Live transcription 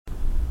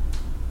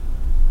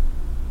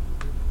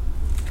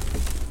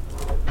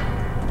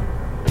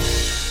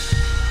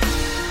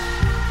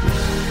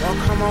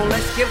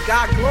give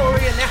God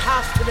glory in the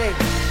house today?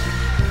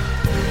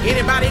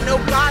 Anybody know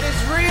God is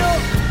real?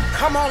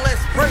 Come on,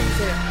 let's praise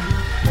Him.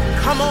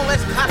 Come on,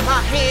 let's clap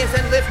our hands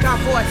and lift our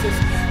voices.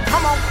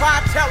 Come on,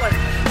 choir, tell Him.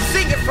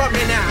 Sing it for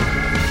me now.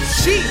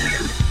 Jesus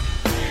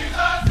is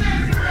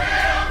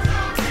real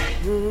to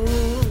me.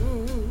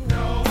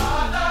 No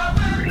other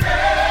will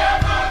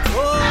ever.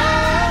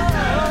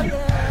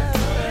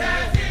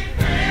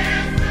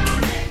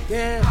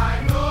 Yeah.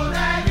 I know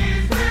that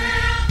He's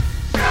real.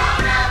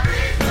 Shout out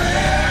He's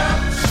real.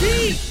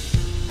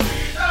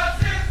 Jesus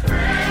is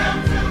real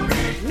to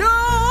me. No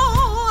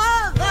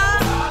other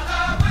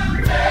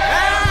will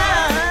ever.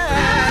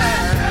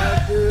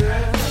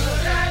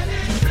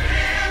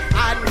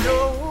 I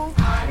know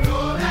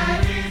that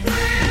He's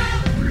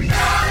real.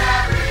 Shout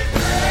out He's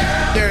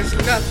real. There's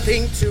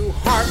nothing too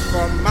hard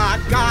for my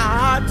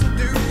God to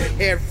do.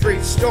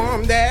 Every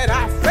storm that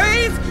I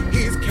face,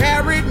 He's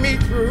carried me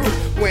through.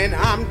 When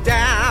I'm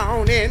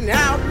down and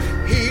out,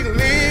 He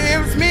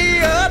lifts me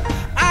up.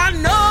 I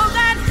know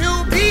that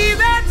He'll be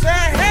there to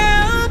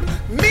help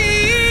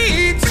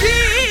me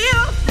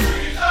chill.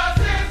 Jesus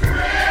is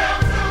real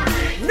to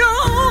me. No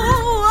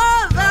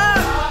other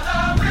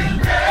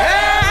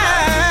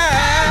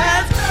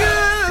as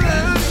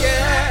good,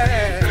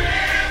 yeah.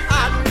 I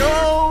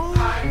know,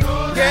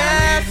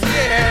 yes,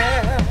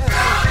 yeah.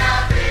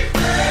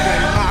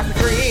 When my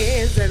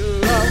friends and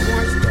loved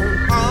ones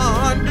don't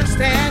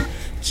understand,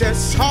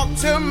 just talk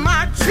to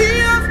my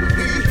tears,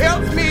 He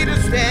helps me to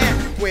stand.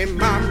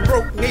 When I'm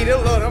broke, need a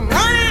lot of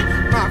money,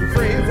 my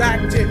friends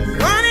acting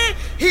funny,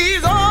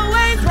 He's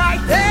always right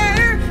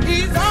there.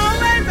 He's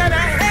always there to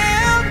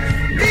help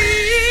me.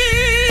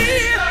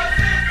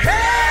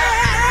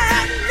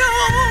 Hey, no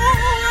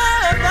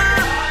other.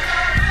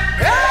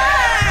 Hey,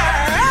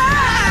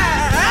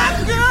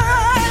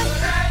 good.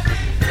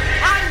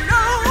 I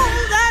know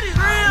that He's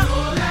real.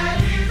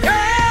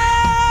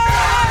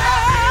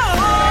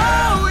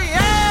 Oh,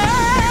 yeah.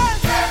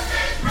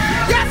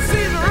 Yes,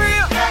 He's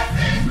real.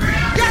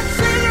 Yes,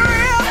 He's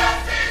real.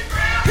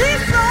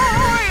 He's so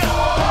real.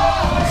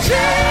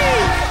 Jesus.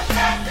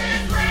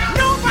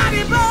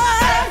 Nobody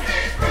but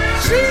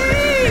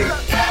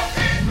Jesus.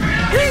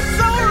 He's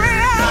so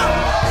real.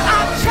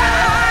 I've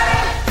tried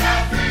it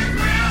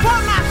for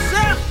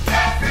myself.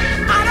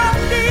 I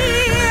don't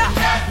need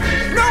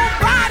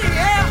nobody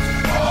else.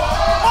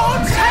 Oh,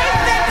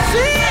 taste and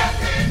see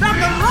that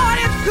the Lord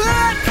is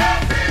good.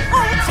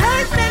 Oh,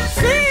 taste and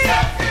see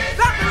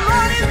that the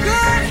Lord is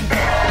good.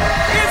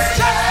 It's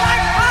just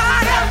like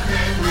fire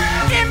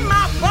in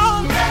my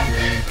bones.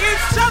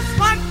 It's just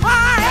like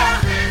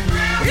fire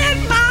in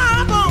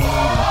my bones.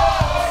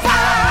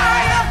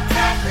 Fire,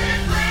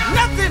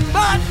 nothing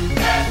but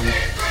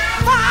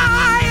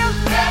fire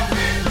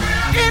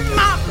in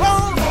my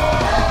bones.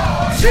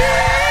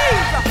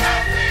 Jesus,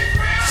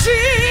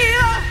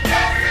 Jesus,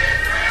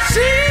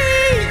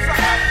 Jesus.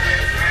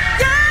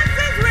 Yes,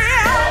 it's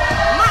real.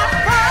 My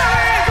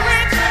Father is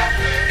rich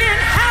in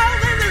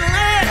houses and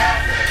land.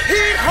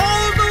 He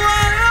holds the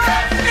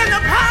world in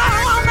the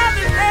palm of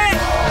His hand.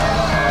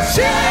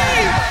 Jesus.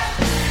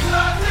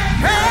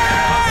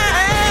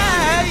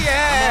 Hey,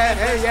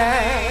 yeah.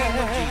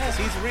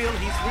 He's real,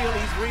 He's real,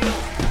 He's real.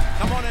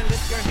 Come on and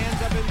lift your hands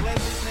up and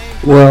bless His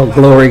name. Well,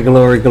 glory,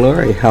 glory,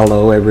 glory.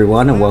 Hello,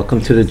 everyone, and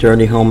welcome to the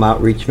Journey Home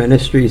Outreach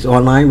Ministries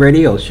online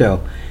radio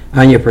show.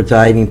 I'm your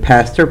presiding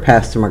pastor,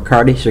 Pastor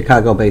McCarty,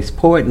 Chicago-based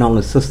poet known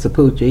as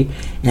Sistapoochie,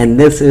 and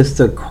this is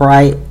the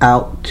Cry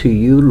Out to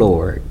You,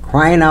 Lord.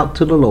 Crying out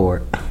to the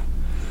Lord.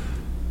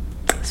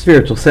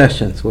 Spiritual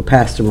Sessions with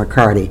Pastor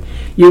McCarty.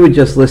 You were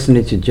just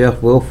listening to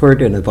Jeff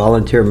Wilford and the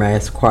Volunteer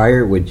Mass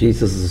Choir with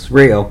Jesus is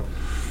Real.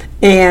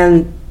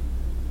 And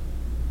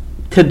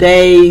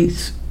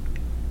today's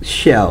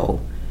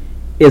show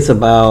is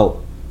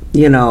about,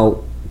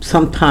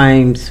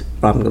 sometimes,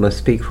 I'm going to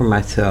speak for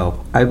myself,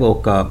 I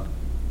woke up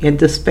in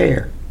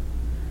despair.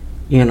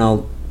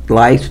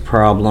 Life's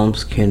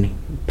problems can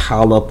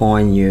pile up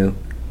on you,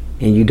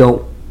 and you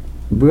don't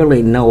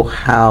really know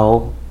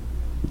how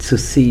to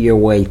see your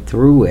way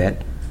through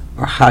it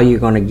or how you're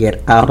going to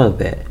get out of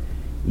it.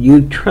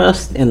 You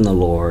trust in the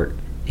Lord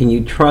and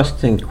you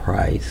trust in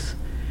Christ,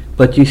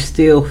 but you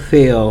still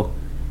feel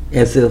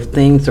as if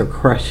things are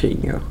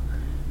crushing you.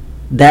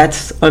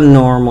 That's a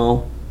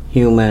normal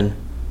human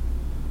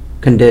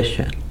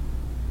condition.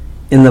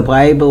 And the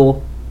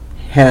Bible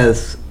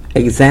has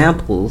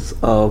examples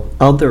of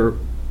other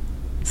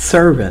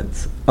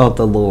servants of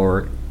the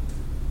Lord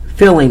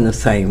feeling the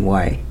same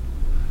way.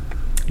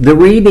 The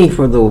reading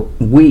for the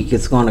week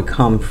is going to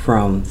come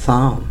from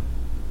Psalm.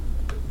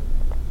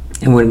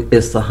 And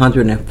it's the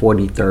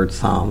 143rd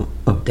Psalm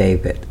of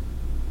David.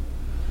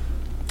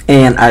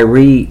 And I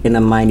read in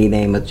the mighty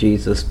name of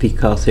Jesus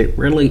because it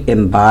really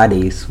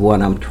embodies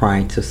what I'm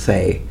trying to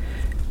say.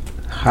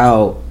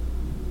 How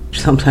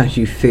sometimes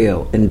you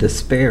feel in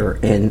despair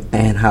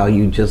and how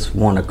you just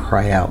want to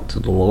cry out to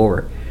the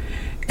Lord.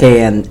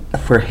 And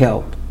for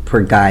help,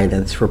 for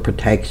guidance, for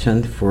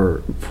protection,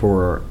 for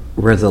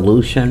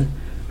resolution,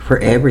 for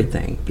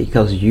everything,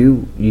 because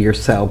you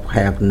yourself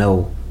have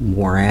no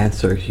more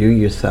answers. You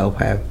yourself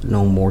have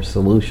no more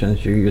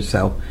solutions. You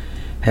yourself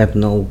have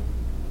no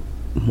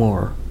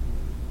more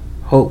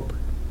hope.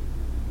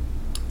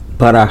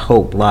 But our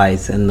hope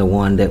lies in the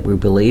one that we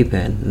believe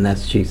in, and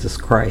that's Jesus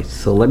Christ.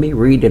 So let me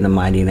read in the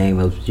mighty name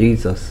of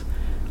Jesus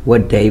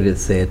what David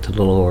said to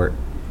the Lord.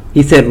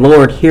 He said,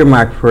 Lord, hear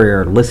my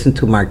prayer. Listen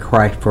to my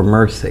cry for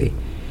mercy.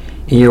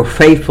 In your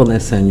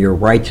faithfulness and your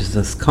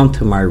righteousness, come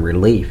to my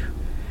relief.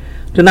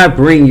 Do not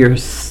bring your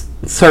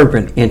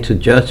servant into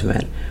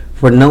judgment,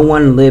 for no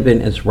one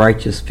living is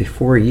righteous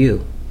before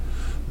you.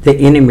 The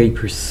enemy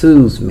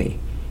pursues me.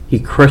 He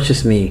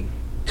crushes me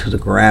to the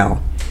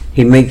ground.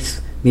 He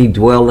makes me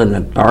dwell in the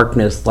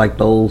darkness like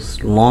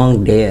those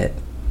long dead.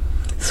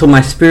 So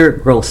my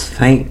spirit grows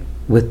faint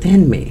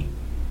within me.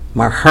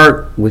 My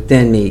heart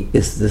within me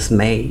is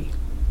dismayed.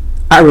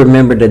 I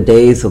remember the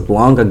days of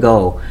long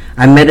ago.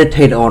 I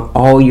meditate on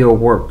all your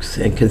works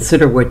and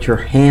consider what your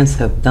hands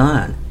have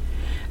done.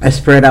 I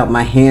spread out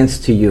my hands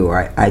to you.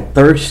 I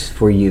thirst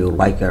for you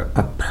like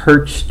a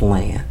parched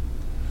land.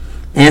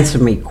 Answer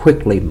me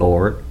quickly,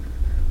 Lord.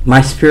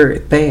 My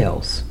spirit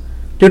fails.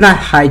 Do not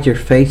hide your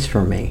face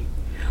from me,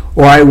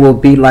 or I will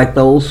be like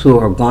those who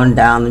are gone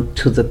down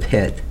into the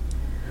pit.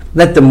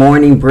 Let the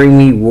morning bring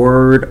me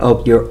word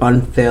of your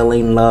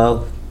unfailing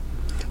love,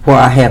 for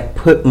I have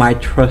put my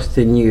trust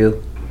in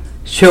you.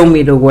 Show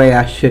me the way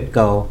I should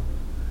go,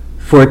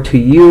 for to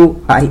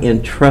you I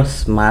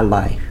entrust my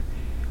life.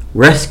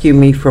 Rescue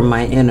me from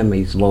my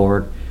enemies,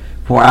 Lord,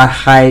 for I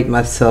hide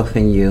myself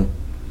in you.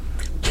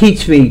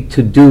 Teach me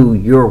to do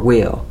your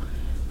will,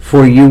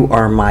 for you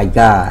are my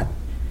God.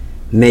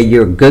 May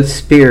your good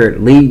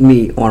spirit lead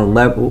me on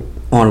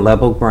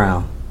level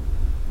ground.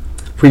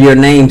 For your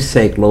name's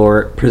sake,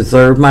 Lord,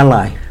 preserve my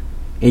life.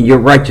 In your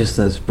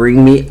righteousness,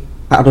 bring me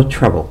out of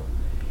trouble.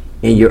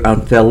 In your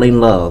unfailing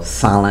love,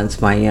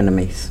 silence my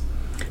enemies.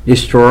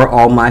 Destroy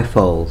all my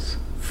foes,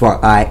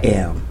 for I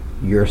am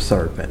your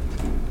servant.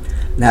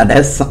 Now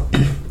that's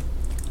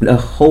the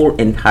whole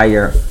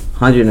entire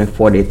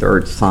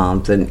 143rd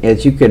Psalms. And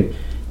as you could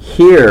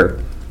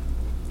hear,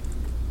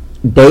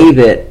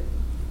 David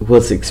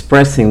was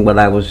expressing what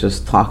I was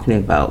just talking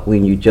about,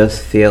 when you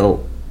just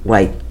feel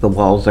like the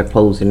walls are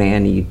closing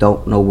in and you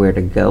don't know where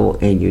to go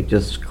and you're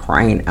just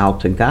crying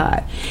out to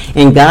God.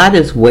 And God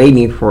is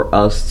waiting for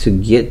us to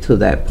get to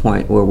that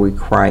point where we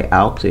cry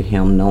out to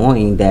him,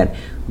 knowing that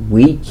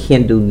we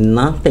can do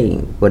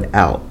nothing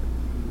without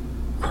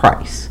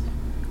Christ,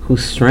 who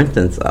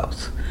strengthens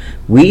us.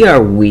 We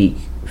are weak,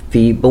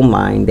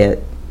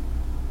 feeble-minded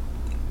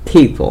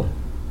people.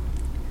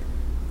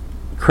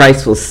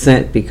 Christ was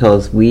sent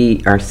because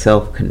we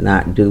ourselves could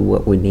not do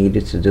what we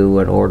needed to do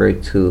in order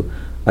to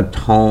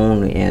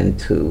atone and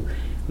to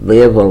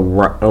live a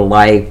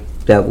life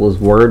that was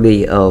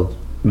worthy of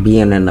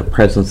being in the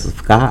presence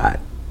of God.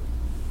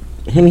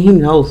 And he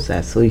knows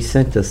that, so he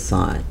sent his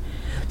son.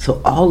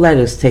 So all that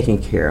is taken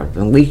care of,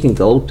 and we can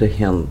go to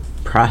him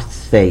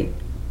prostrate,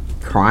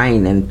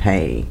 crying in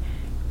pain,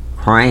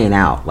 crying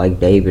out like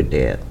David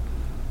did,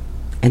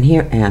 and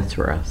he'll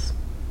answer us.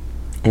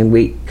 And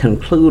we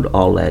conclude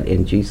all that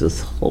in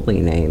Jesus' holy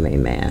name,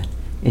 amen.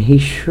 And he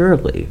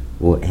surely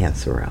will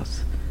answer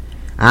us.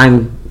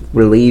 I'm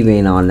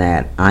believing on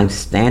that. I'm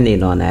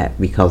standing on that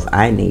because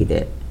I need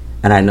it.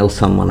 And I know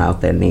someone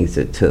out there needs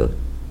it too.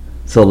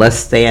 So let's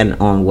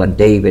stand on what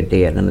David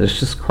did. And let's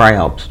just cry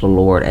out to the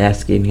Lord,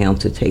 asking him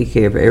to take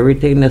care of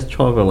everything that's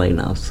troubling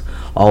us,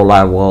 all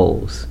our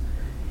woes.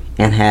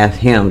 And have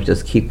him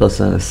just keep us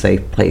in a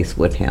safe place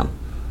with him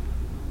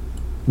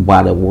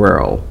while the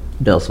world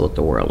does what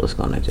the world is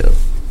going to do.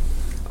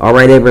 All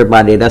right,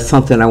 everybody, that's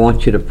something I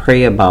want you to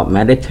pray about,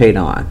 meditate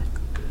on.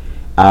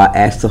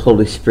 Ask the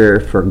Holy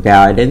Spirit for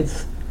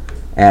guidance,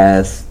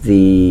 as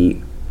the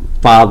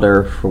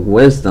Father for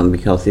wisdom,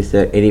 because he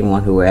said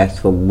anyone who asks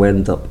for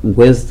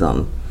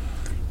wisdom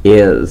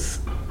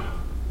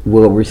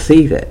will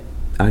receive it.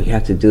 All you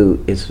have to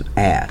do is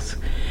ask.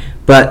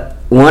 But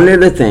one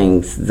of the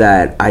things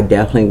that I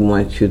definitely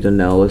want you to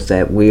know is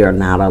that we are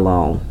not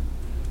alone.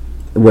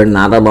 We're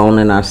not alone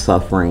in our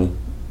suffering,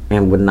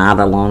 and we're not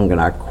alone in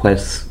our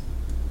quest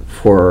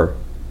for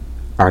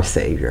our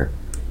Savior.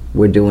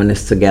 We're doing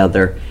this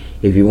together.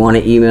 If you want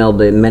to email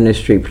the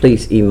ministry,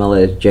 please email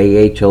it at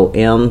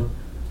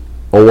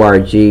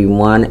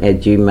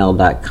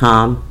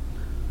jhomorg1@gmail.com,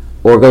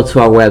 or go to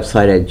our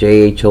website at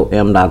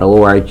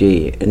jhom.org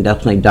and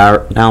definitely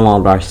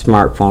download our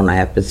smartphone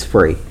app. It's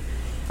free.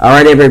 All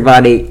right,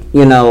 everybody,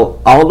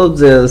 all of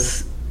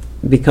this,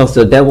 because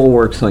the devil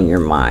works on your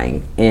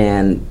mind,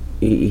 and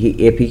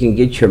if he can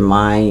get your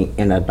mind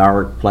in a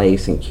dark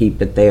place and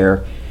keep it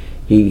there,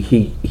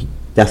 he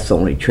that's the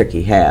only trick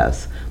he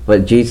has.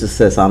 But Jesus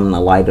says, I'm the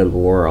light of the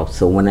world.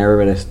 So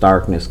whenever there's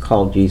darkness,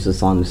 call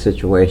Jesus on the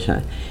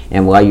situation.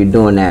 And while you're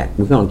doing that,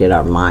 we're going to get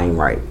our mind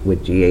right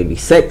with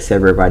G86.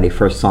 Everybody,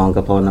 first song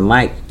up on the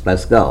mic.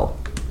 Let's go.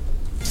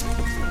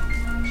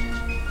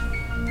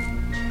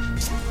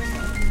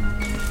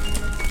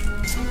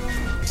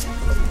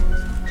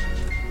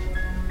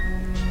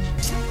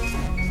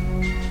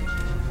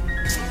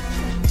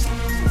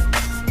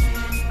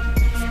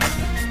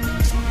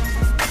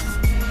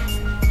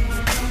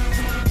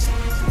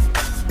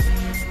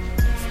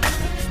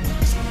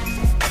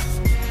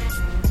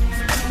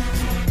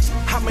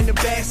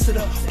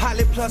 ambassador,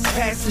 pilot plus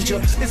passenger.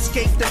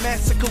 Escaped the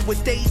massacre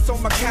with days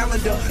on my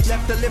calendar.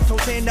 Left the lift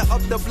Hosanna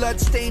up the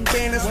bloodstained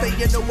banner.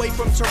 Staying away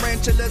from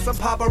tarantulas and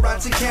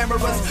paparazzi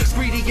cameras.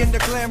 Greedy and the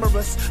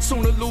glamorous,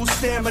 soon to lose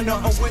stamina.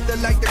 I'm wither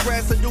like the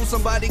grass and do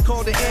somebody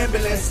call the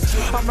ambulance.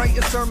 I'm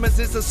writing sermons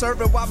as a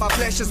servant while my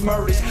flesh is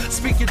murdered.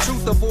 Speaking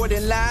truth,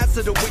 avoiding lies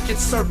of the wicked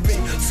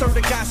serpent. Serve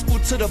the gospel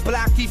to the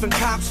block, even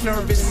cops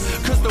nervous.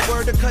 Cause the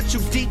word will cut you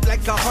deep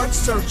like a heart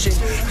surgeon.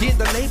 Yeah,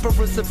 the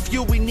laborers are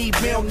few, we need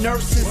male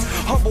nurses.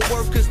 Humble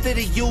workers that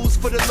are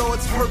used for the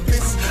Lord's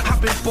purpose.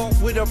 I've been bought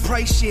with a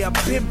price, yeah,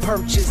 I've been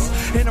purchased.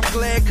 And I'm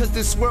glad cause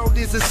this world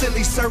is a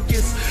silly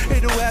circus.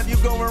 It'll have you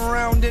going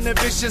around in a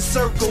vicious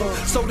circle.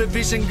 So the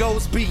vision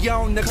goes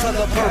beyond the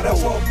color purple.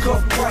 Gotta walk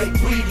upright,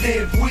 we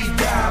live, we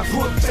die.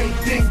 Put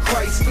faith in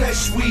Christ,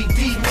 flesh we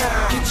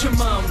deny. Get your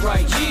mind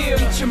right, yeah.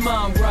 Get your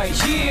mind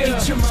right, yeah.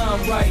 Get your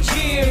mind right,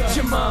 yeah. Get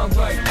your mind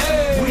right,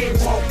 hey.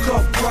 We walk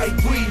upright,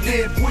 we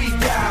live, we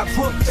die.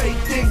 Put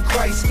faith in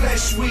Christ,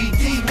 flesh we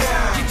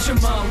deny. Get your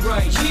mind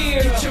right,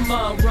 yeah. Get your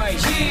mind right,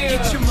 yeah.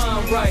 Get your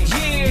mind right,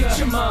 yeah. Get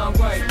your mind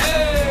right,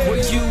 hey.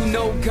 Well, you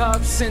know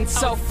God sent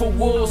out for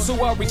war,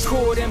 so I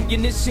record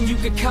ammunition you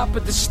can cop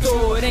at the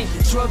store. It ain't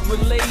drug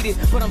related,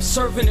 but I'm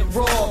serving it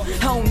raw. I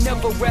don't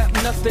never rap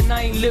nothing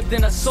I ain't lived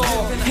and I saw.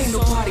 Ain't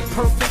nobody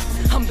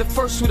perfect, I'm the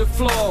first with a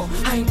flaw.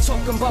 I ain't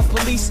talking about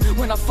police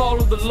when I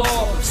follow the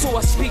law. So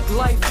I speak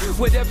life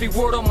with every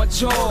word on my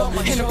jaw.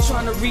 And I'm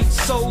trying to reach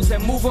souls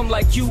and move them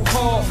like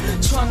U-Haul.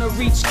 Trying to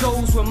reach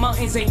goals where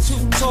mountains ain't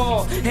too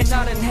tall. And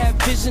I done have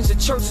visions of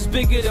churches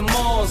bigger than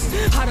malls.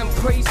 I done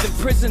praised in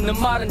prison the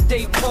modern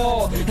day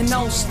Paul. And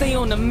I don't stay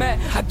on the mat,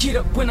 I get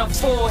up when I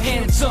fall.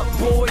 Hands up,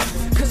 boy,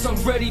 cause I'm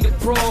ready to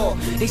brawl.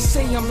 They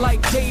say I'm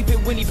like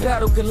David when he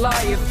battled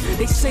Goliath.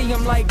 They say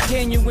I'm like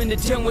Daniel in the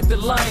den with the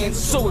lions.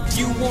 So if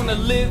you wanna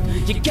live,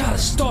 you gotta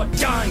start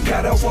dying.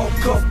 Gotta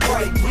walk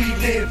upright, we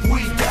live,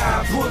 we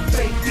die. Put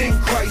faith in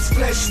Christ,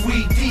 flesh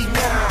we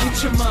deny.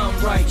 Get your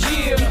mind right,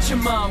 yeah. Get your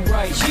mind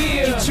right,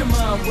 yeah. Get your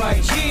mind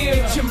right, yeah.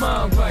 Get your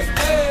mind right,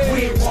 hey.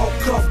 We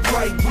walk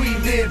upright, we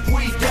live,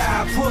 we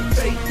die. Put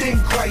faith in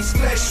Christ,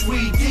 flesh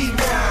we deny.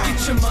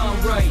 Get your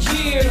mind right,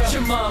 yeah. Get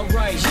your mind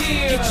right,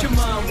 yeah. Get your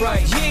mind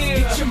right, yeah.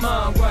 Get your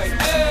mind right,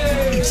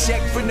 hey.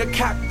 Eject from the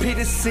cockpit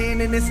of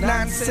sin and its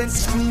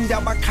nonsense. Cleaned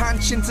out my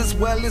conscience as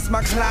well as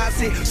my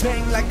closet.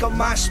 Bang like a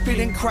mosh pit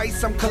in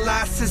Christ, I'm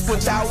Colossus.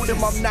 Without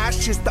him, I'm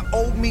nauseous. The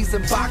old me's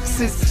in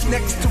boxes.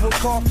 Next to a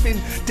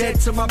coffin, dead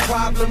to my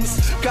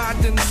problems.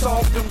 God done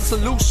solved them,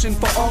 solution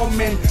for all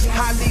men.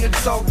 Highly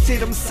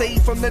exalted, I'm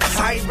saved from the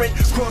tyrant.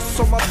 Cross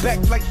on my back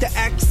like the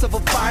axe of a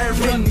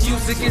fireman. Gun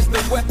music is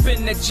the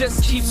weapon that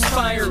just keeps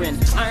firing.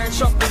 Iron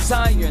sharpens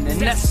iron,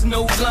 and that's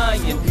no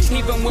lying.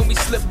 Even when we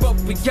slip up,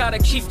 we gotta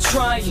keep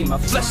trying. My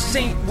flesh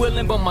ain't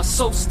willing, but my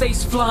soul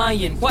stays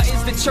flying. Why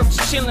is the church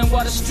chilling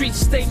while the streets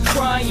stay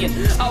crying?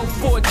 Out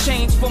for a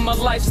change, for my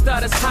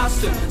lifestyle that's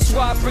hostile. So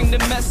I bring the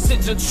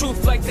message of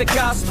truth like the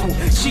gospel.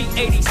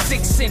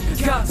 G86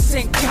 and God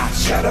sent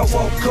gotcha. Gotta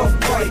walk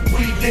upright,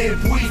 we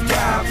live, we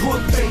die.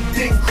 Put faith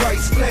in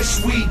Christ,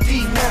 flesh we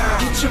deny.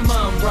 Get your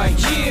mind right,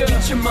 yeah.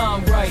 Get your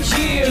mind right,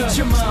 yeah. Get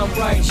your mind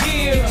right,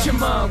 yeah. Get your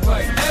mind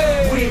right,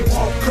 hey. We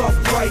walk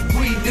upright,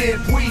 we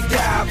live, we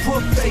die.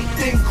 Put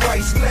faith in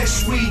Christ,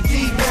 flesh we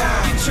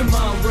deny. Get your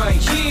mind right,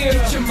 yeah.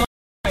 Get your mind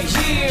right,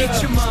 yeah.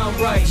 Get your mind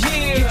right,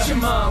 yeah. Get your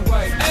mind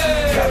right,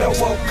 hey.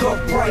 Gotta walk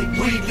upright,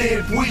 we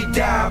live, we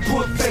die.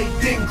 Put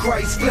faith in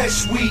Christ,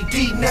 flesh we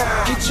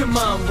deny. Get your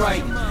mind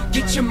right,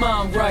 get your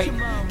mind right,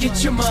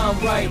 get your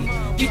mind right.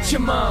 Get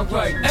your mind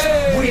right,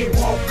 hey. We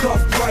walk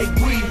upright,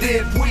 we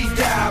live, we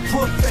die.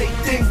 Put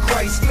faith in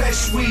Christ,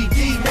 flesh we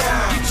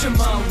deny. Get your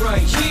mind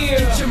right, yeah.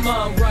 Get your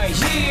mind right,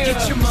 yeah.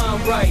 Get your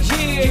mind right,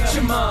 yeah. Get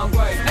your mind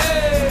right,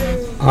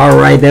 hey.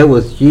 Alright, that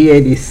was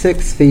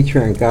G86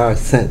 featuring God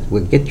Sent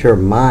with Get Your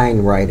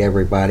Mind Right,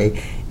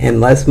 everybody. And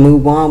let's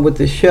move on with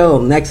the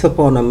show. Next up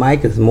on the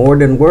mic is More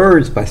Than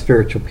Words by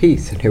Spiritual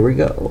Peace. And here we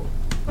go.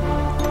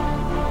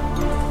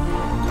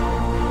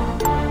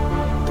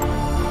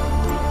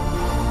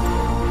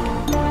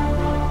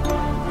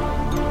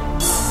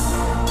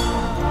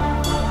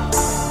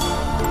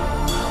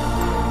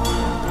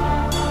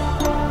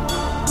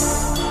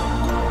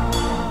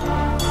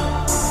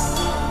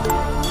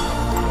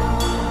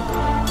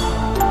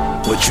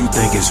 What you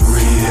think is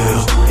real,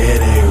 it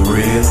ain't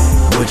real.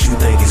 What you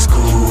think is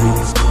cool,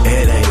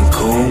 it ain't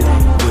cool.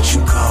 What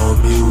you call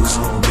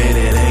music, man,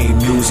 it ain't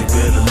music.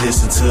 Better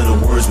listen to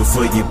the words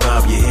before you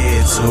bob your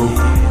head to.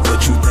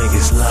 What you think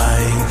is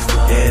life,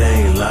 it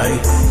ain't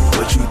life.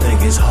 What you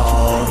think is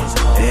hard,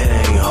 it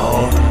ain't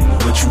hard.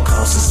 What you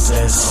call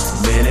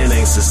success, man, it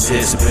ain't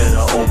success.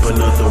 Better open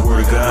up the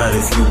word God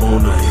if you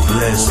wanna be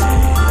blessed.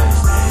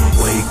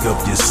 wake up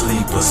your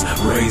sleepers,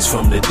 raised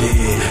from the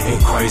dead, and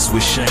Christ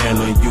will shine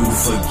on you.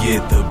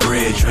 Forget the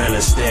bread, trying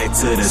to stack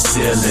to the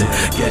ceiling.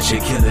 Got you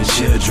killing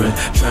children,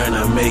 trying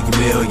to make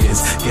millions.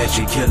 Got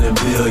you killing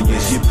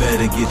billions. You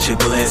better get your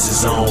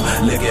glasses on.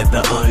 Look at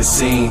the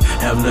unseen.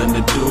 Have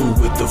nothing to do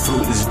with the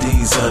fruitless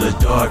deeds of the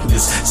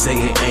darkness.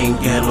 Satan ain't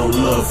got no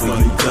love for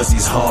you, cause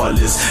he's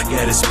heartless.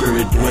 Got his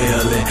spirit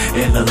dwelling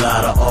in a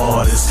lot of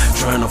artists,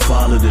 trying to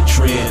follow the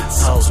trend,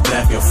 tossed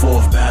back and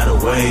forth by the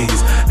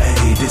ways.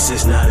 Hey, this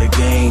is not a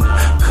game.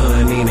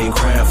 Cunning and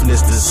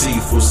craftiness,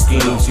 deceitful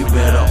schemes. You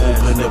better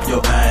open up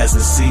your eyes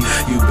and see.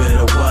 You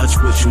better watch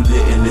what you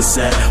letting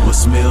inside. What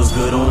smells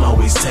good don't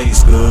always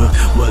taste good.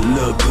 What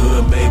look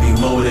good may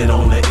be molded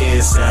on the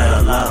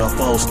inside. A lot of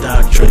false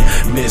doctrine,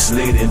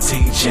 misleading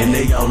teaching.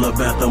 They all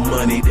about the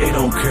money. They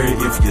don't care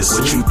if you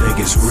see. What you think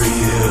is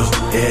real,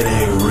 it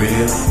ain't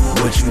real.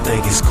 What you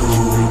think is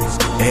cool,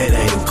 it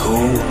ain't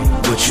cool.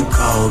 What you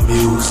call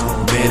music,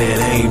 man, it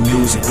ain't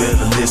music.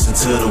 Better listen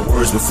to the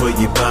words before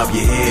you bob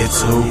your head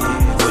to.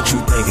 What you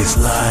think is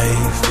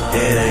life,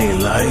 it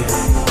ain't life.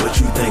 What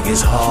you think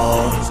is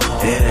hard,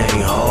 it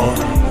ain't hard.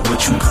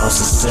 What you call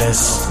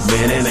success,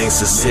 man, it ain't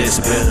success.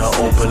 Better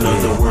open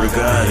up the word of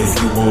God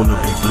if you wanna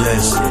be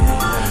blessed.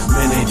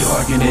 Man, they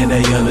darkening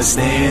they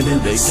understanding.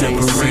 They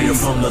separated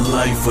from the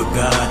life of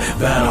God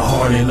by the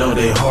heart and know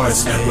their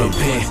hearts.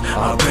 Repent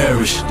or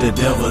perish, the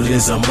devil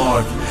is a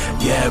mark.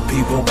 Yeah,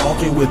 people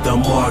walking with the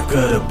mark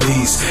of the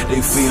beast.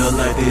 They feel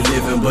like they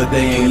living, but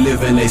they ain't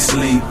living, they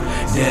sleep.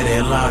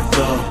 Daddy locked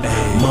up,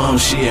 mom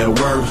she at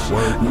work.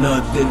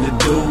 Nothing to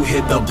do,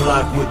 hit the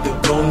block with the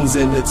goons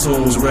and the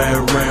tunes. Right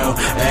around,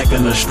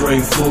 acting a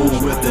straight fool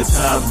with the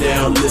top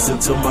down. Listen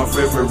to my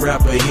favorite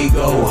rapper, he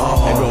go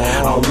hard.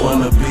 I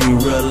wanna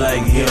be real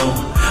like him,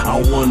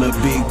 I wanna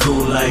be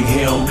cool like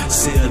him.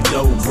 See a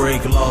dope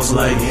break laws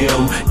like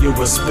him. Get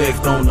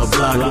respect on the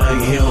block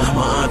like him.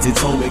 My auntie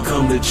told me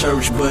come to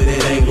church, but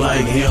it ain't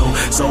like him.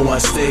 So I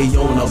stay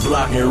on the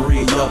block and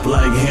read up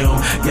like him.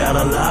 Got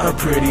a lot of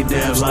pretty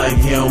dams like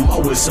him. I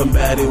wish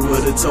somebody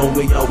would've told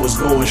me I was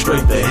going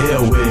straight to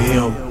hell with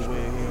him.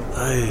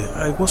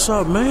 Hey, what's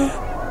up, man?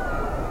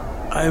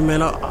 Hey,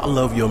 man, I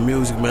love your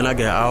music, man. I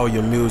got all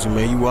your music,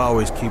 man. You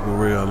always keep it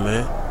real,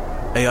 man.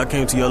 Hey, I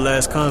came to your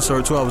last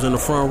concert, too. I was in the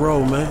front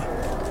row, man.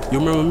 You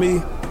remember me?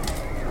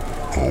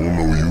 I don't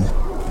know you.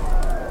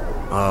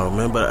 Oh,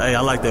 man, but hey,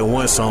 I like that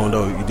one song,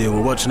 though. You did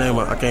with what's your name?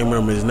 I can't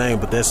remember his name,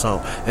 but that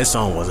song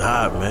was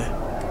hot,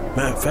 man.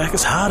 Man, in fact,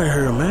 it's hot in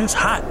here, man. It's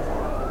hot.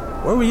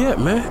 Where we at,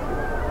 man?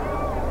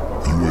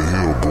 You in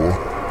hell,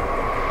 boy.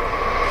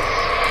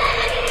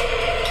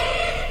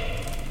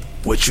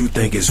 What you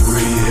think is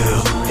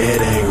real,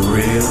 it ain't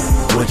real.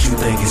 What you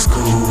think is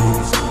cool,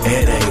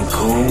 it ain't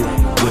cool.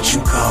 What you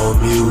call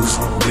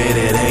music, man,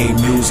 it ain't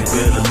music.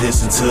 Better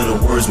listen to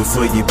the words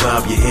before you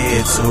bob your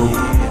head to.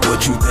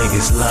 What you think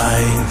is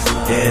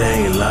life, it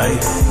ain't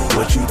life.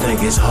 What you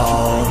think is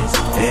hard,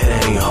 it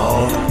ain't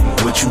hard.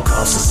 What you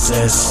call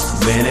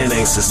success, man, it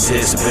ain't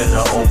success.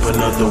 Better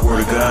open up the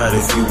word of God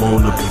if you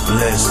wanna be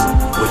blessed.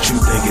 What you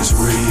think is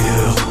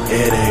real,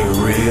 it ain't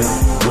real.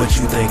 What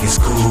you think is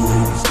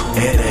cool,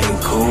 it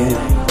ain't cool.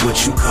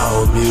 What you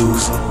call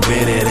music,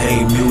 man, it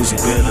ain't music.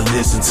 Better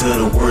listen to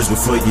the words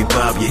before you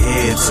bob your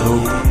head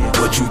to.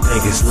 What you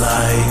think is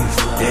life,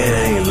 it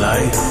ain't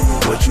life.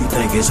 What you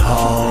think is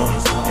hard,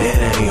 it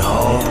ain't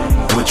hard.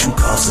 What you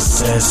call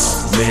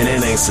success, man,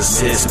 it ain't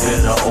success.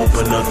 Better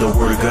open up the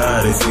word of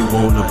God if you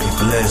wanna be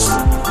blessed.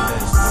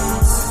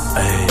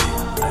 Hey,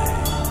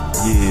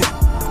 yeah,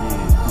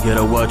 you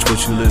gotta watch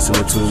what you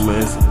listening to,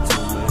 man.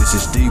 This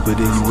is deeper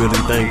than you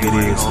really think it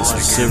is. This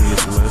is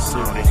serious, man.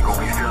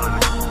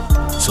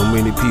 So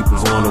many people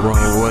going the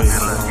wrong way.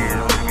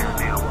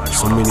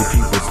 So many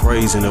people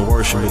praising and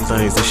worshiping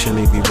things they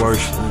shouldn't even be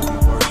worshiping.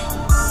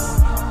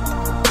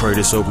 Pray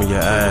this open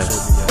your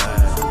eyes.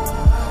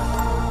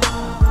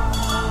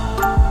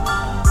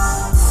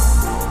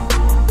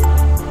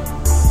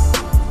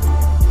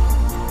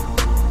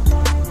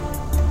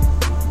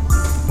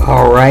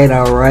 All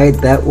right.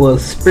 That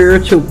was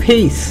Spiritual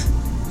Peace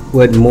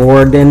with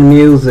More Than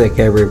Music,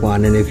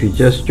 everyone. And if you're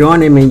just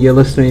joining me, you're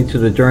listening to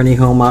the Journey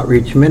Home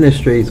Outreach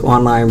Ministries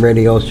online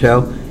radio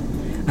show.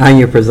 I'm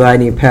your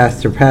presiding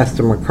pastor,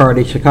 Pastor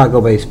McCarty,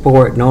 Chicago-based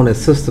poet known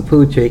as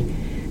Sistapoochie,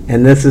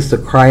 and this is the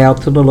Cry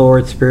Out to the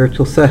Lord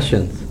Spiritual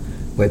Sessions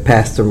with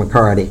Pastor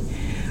McCarty.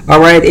 All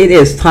right, it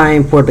is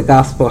time for the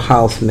Gospel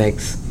House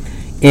Mix.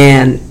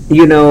 And,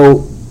 you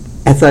know,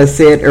 as I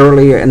said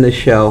earlier in the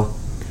show,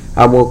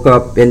 I woke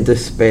up in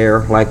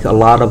despair like a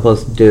lot of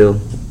us do,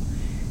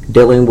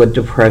 dealing with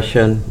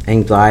depression,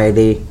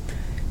 anxiety,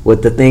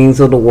 with the things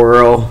of the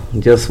world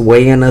just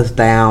weighing us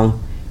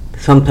down.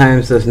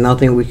 Sometimes there's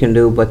nothing we can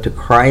do but to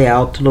cry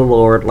out to the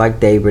Lord like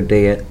David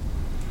did.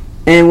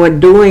 And when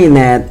doing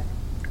that,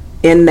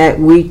 in that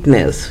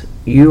weakness,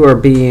 you are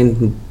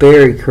being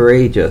very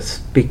courageous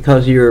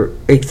because you're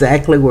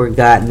exactly where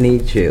God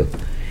needs you.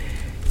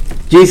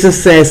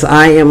 Jesus says,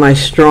 I am my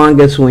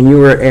strongest when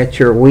you are at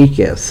your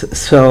weakest.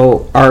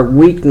 So our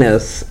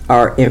weakness,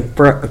 our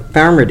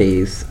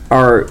infirmities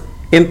are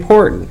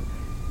important.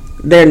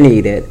 they're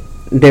needed,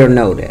 they're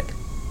noted.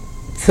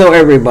 So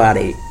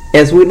everybody,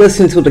 as we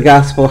listen to the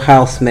Gospel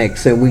House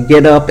Mix and we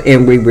get up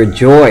and we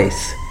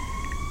rejoice,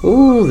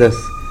 the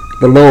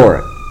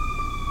Lord,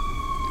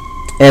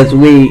 as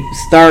we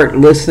start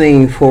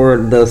listening for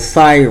the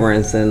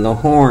sirens and the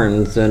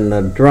horns and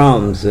the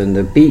drums and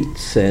the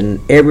beats and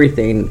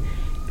everything,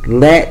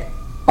 let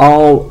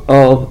all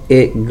of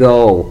it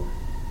go.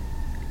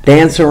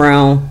 Dance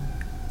around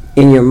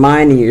in your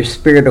mind and your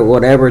spirit or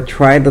whatever.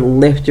 Try to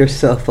lift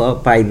yourself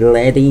up by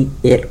letting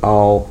it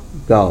all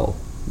go.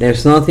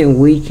 There's nothing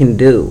we can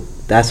do.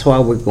 That's why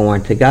we're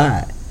going to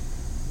God.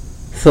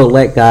 So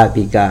let God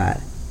be God.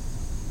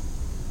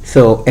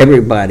 So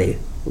everybody,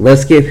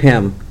 let's give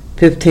him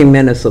 15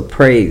 minutes of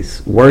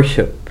praise,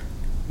 worship,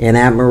 and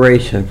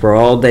admiration for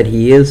all that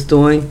he is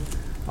doing,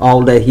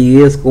 all that he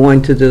is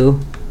going to do,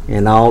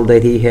 and all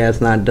that he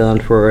has not done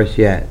for us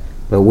yet.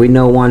 But we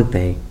know one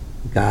thing,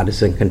 God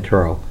is in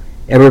control.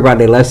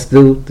 Everybody, let's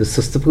do the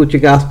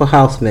Sistapoochie Gospel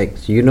House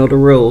Mix. You know the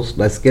rules.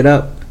 Let's get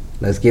up.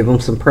 Let's give him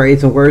some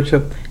praise and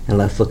worship, and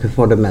let's look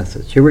for the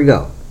message. Here we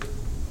go.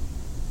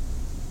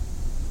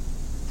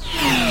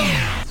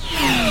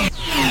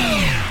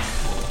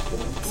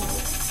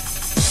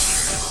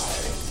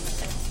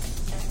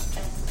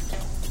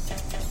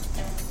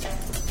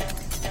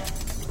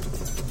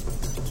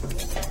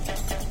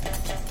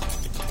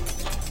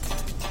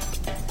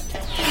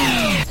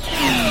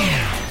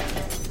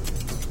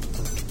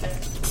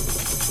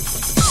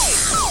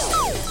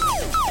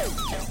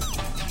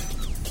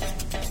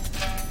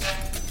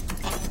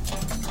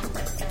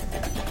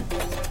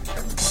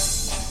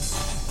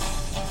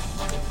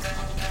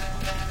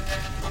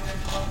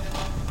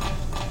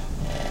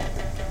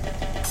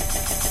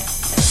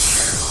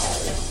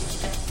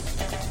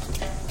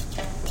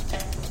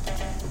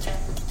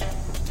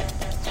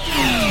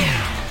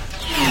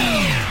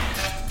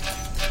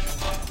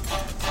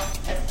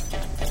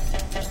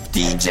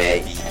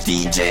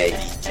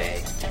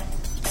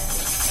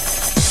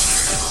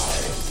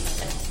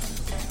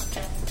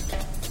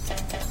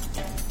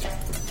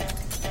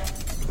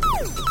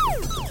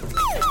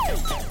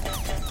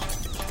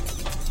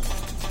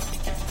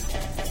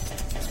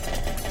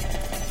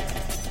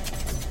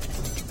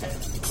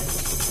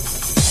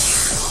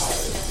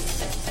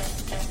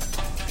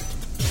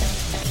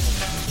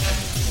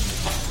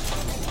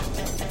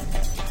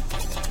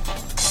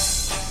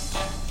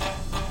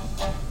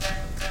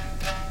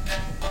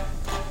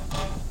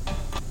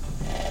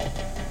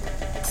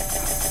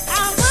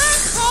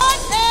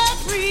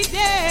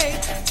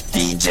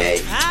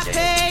 DJ. I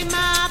pay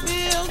my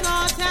bills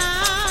on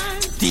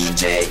time.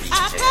 DJ.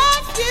 I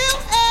pass you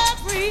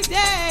every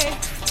day.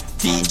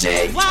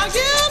 DJ. While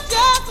you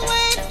just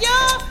waste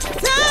your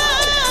time.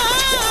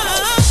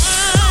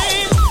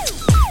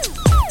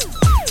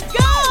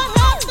 God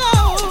help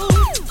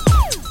those.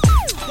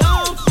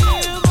 Don't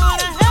you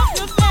wanna help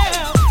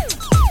yourself?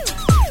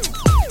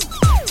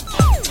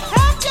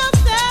 Help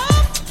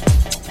yourself.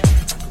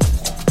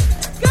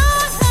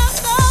 God help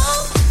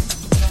those.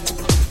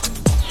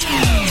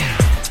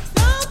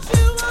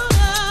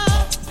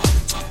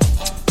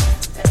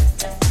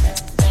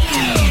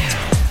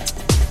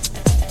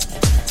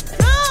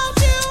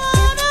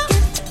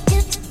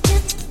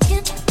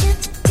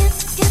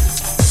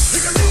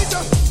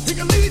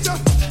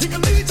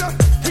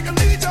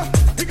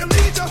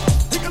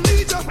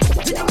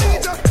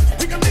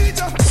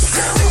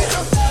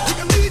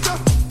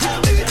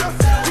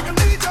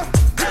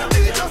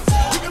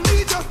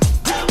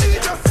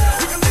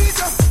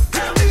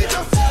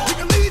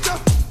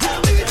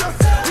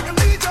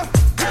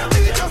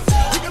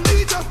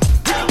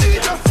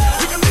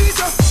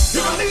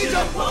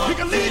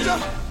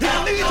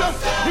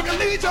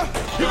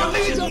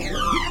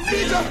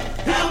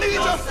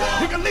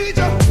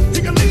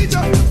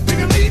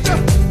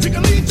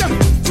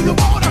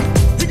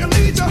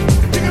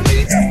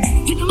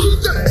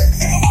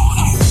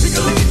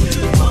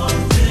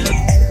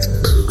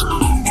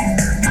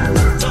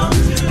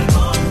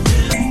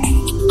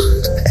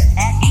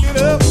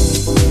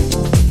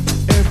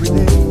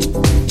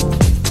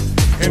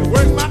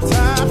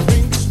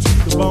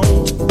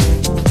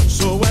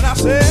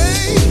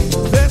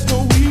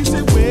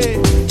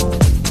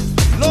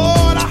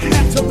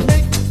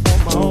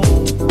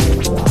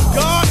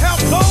 God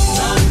help those.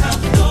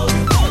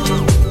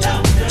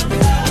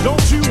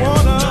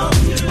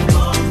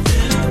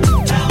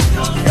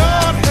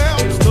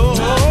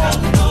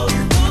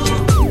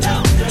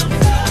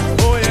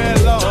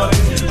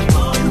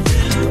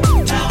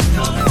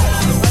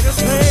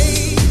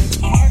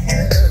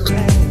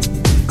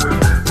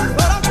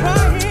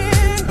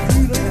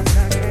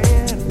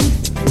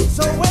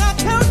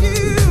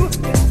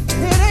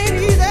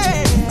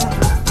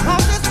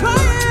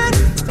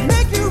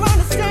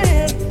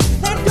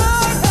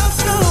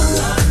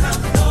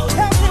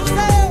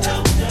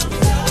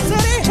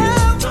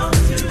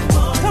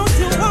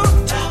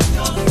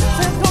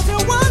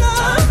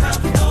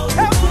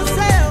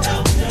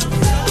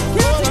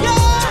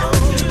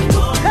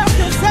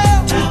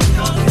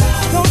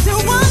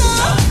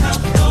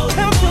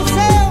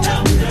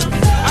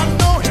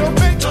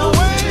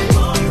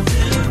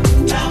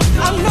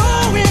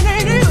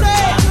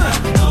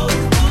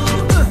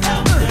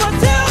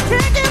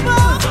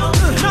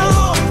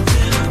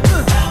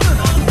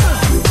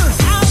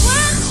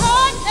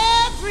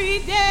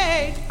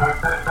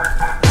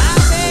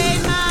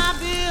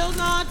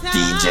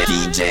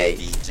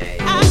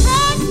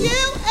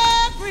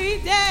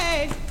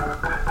 Help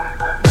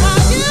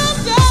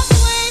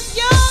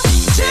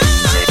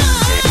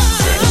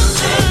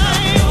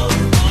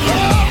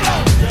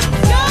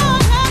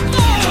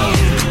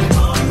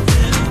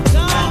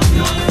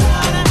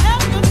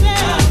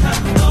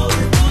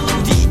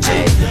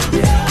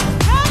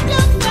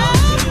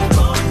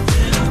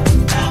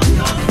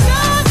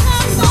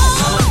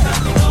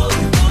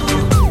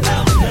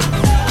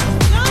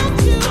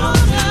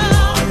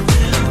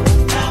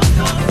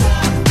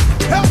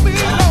me,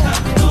 Lord.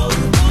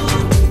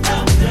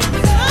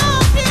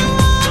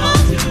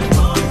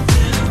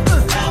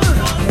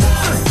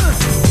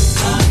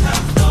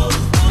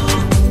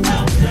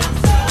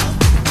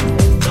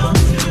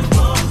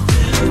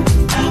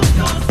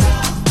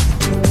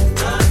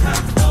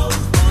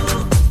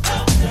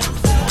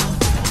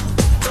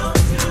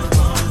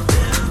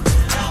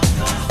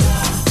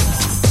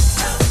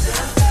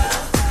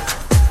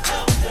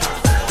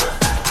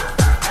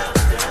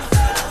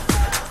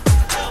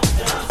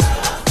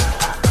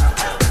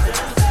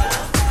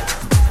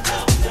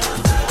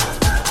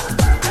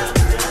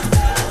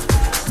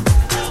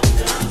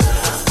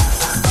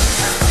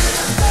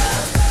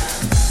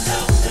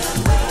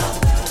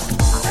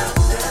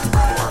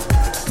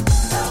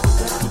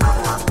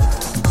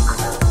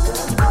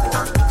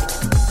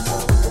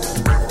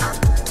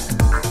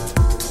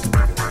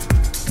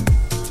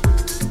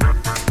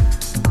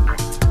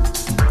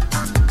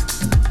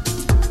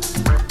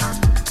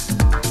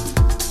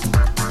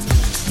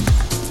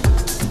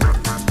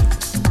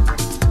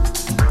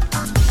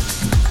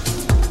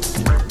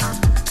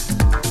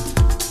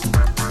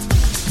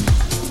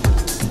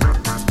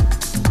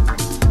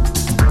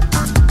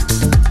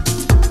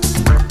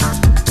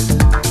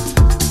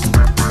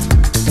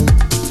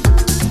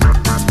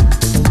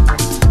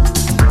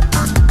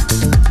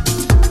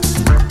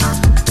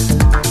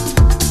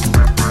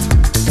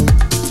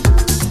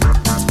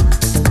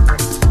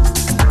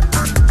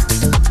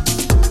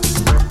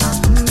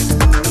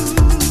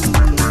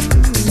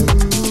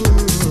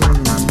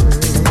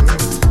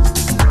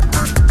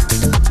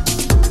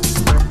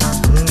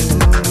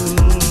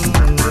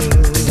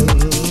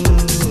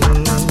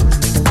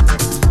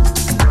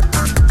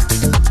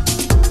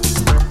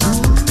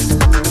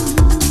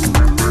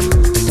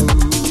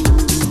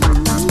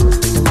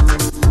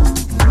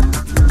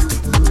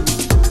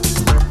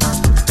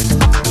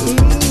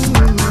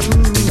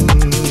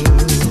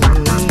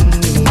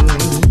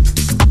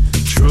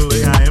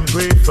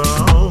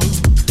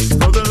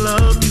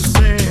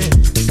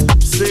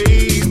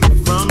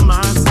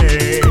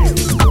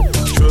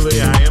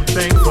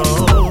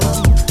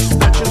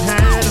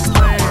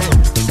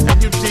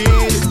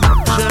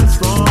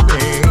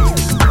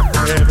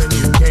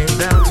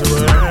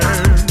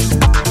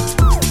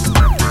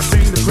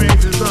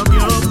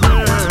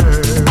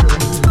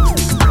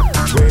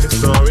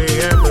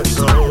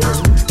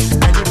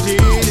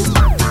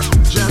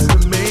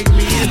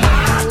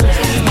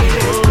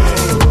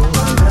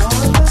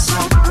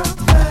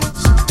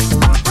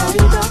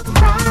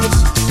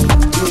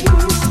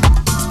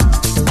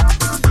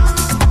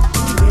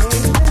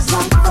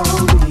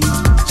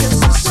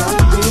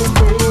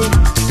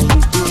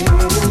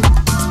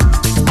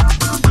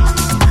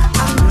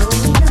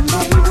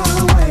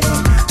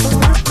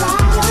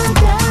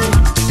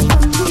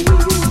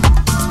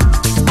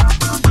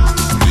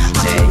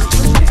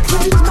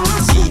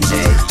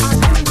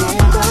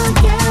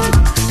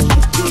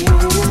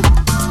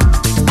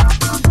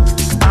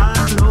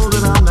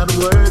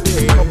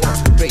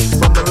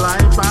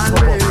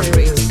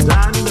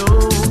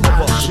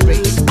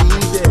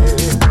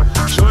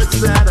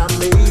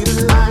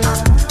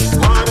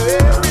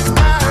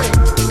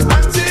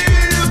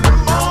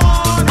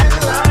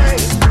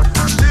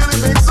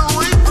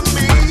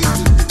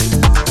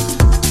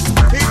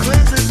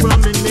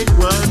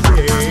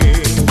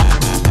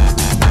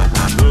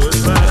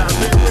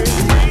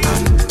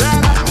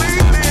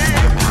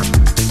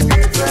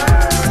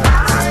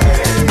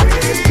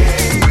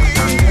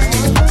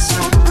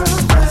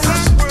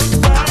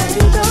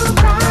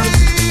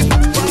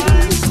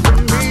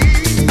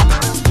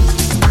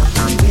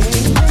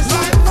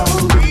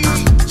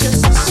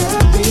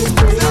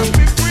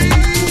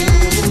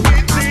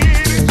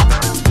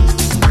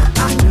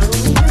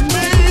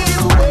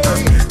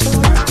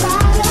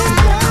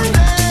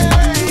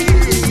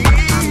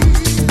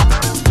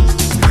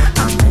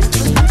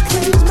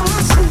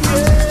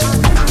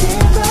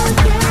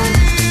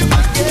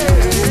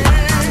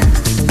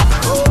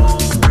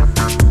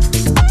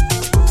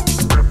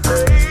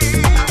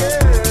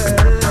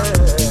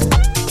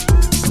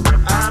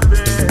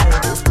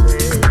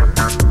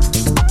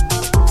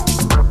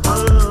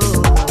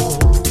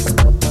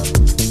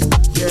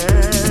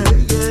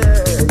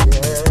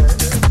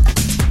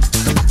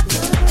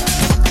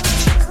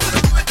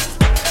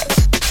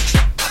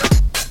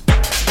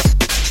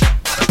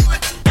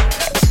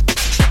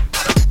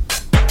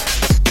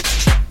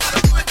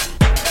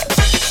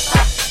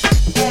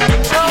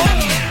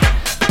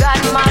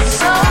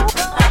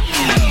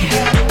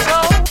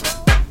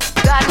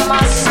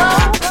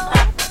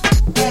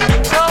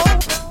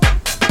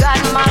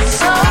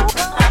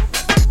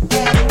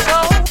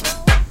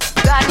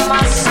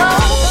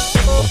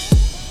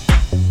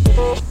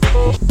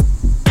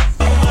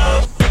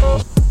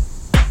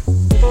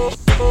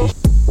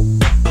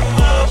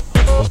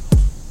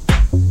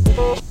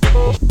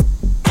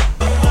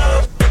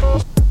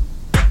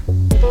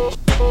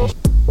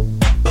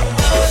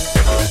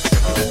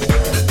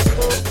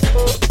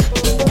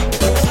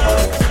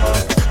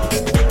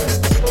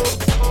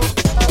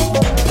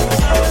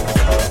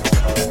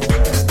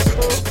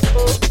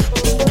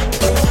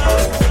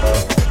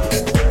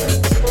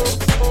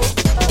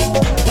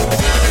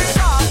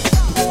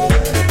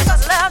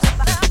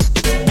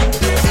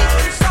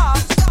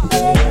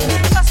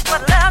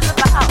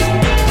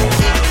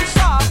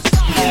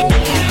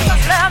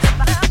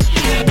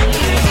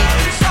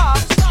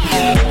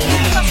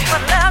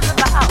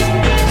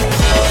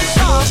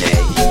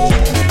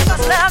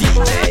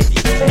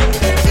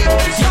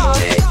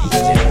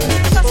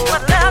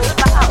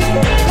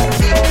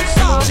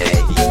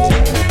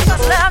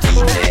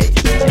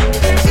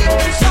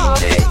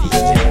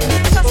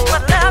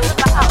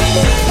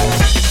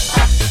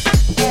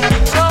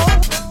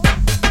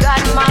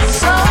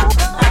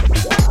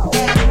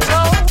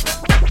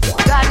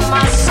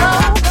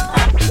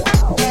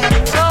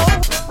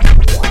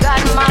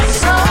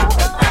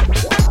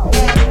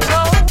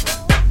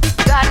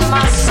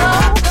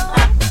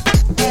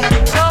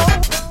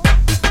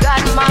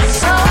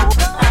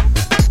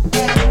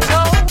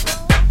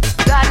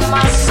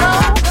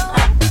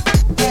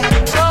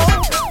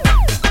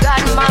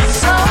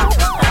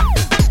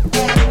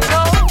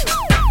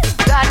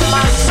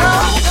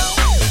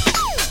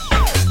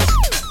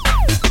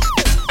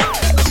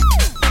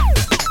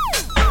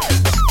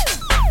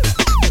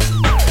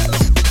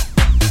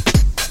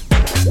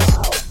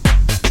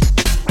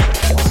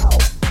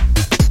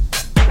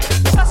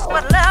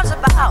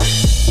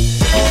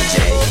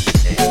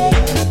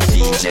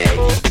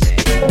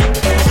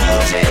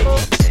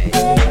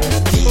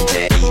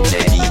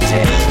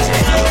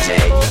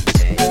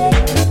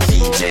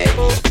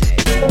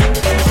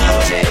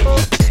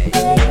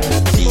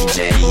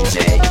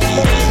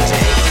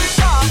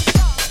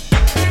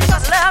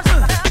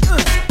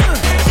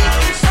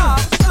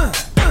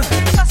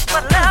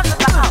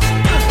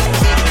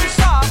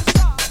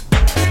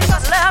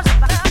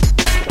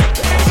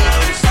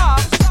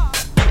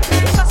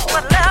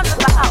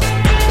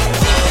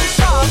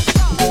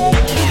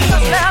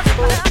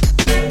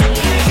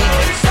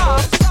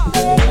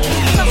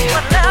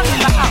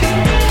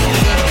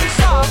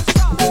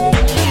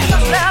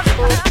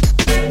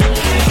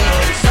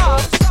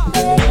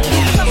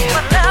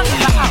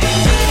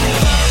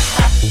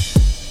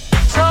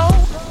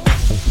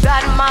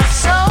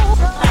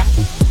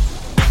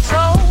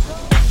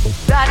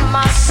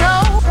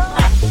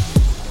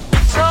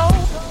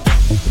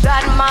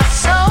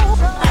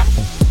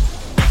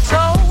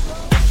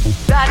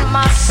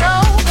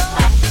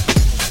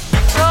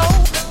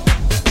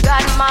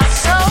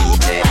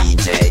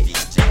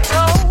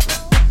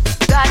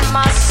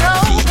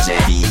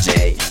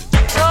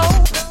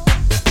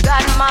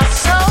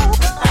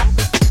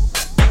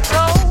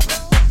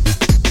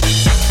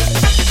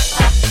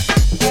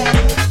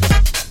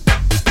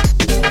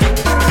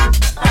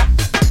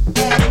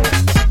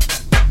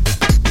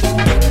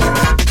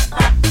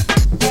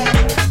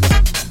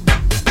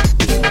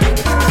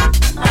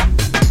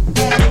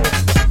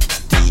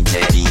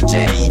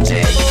 DJ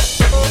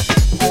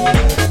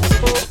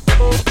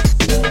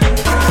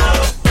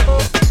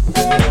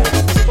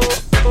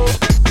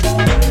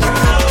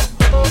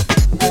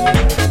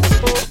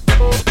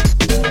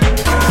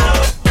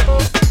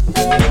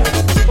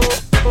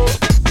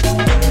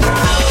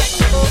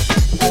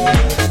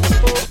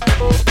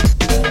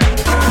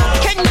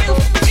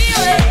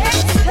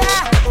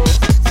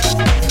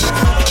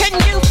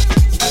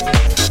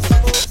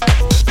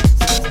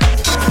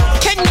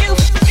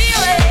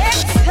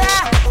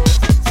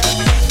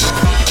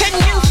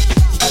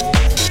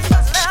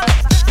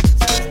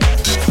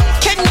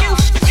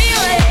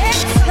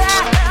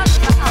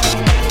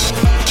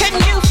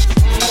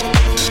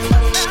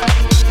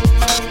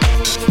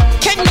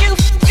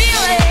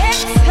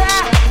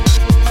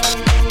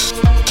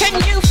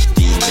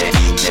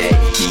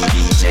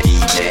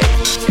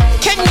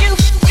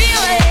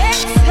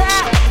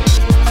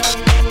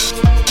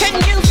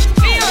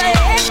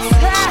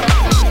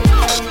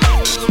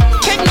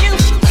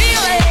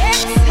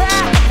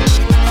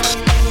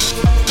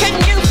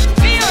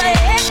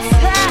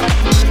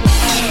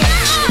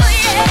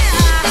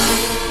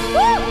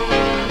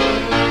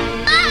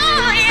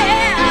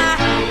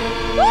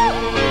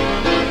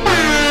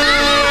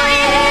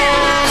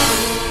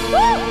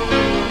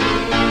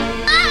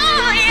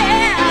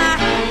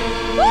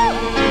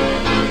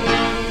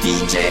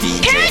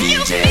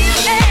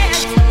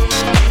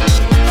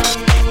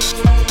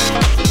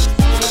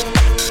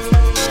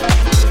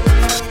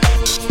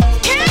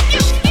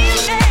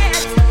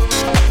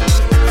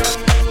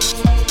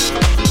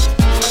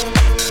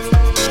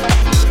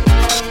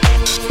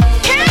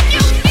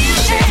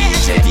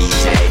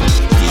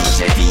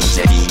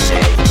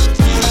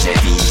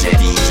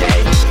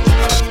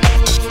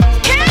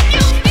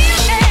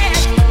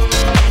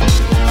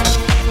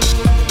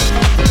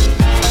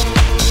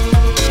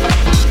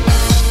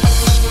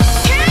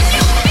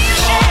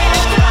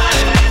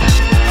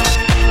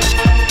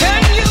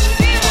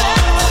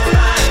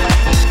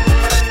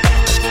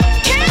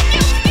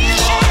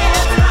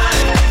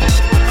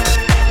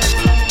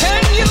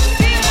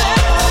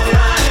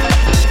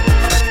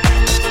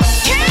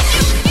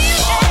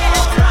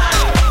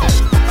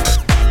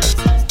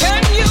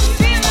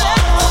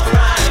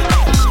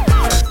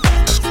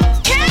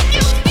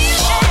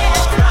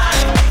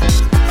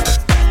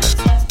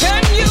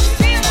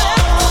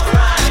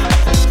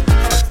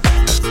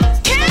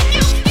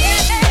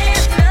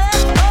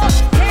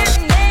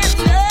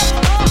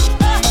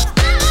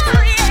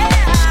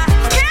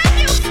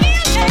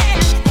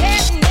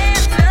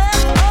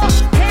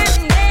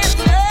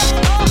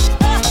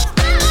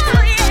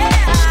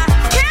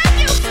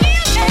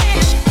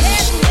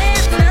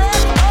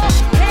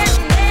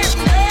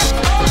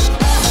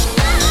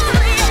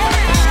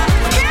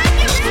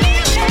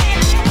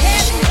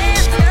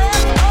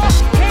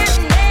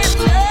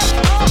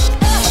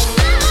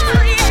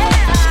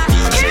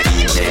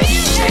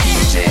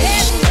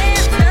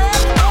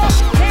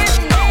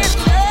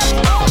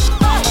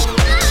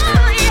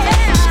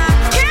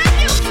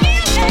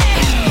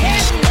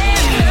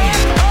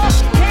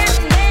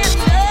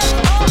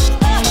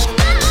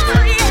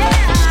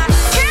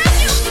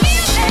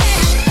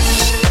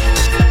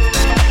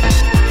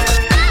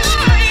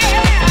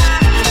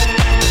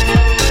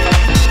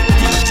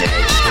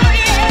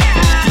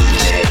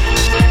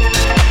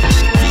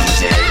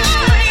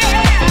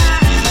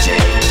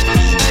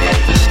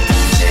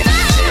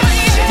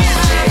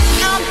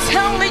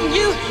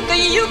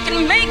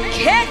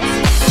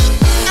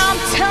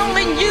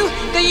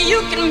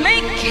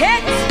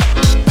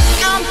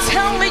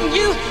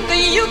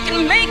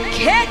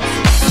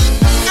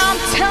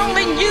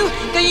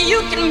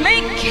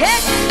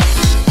it.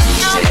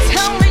 I'm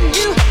telling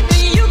you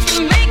that you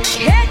can make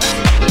it.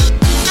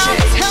 I'm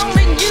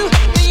telling you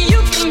that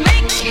you can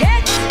make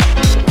it.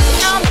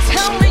 I'm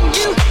telling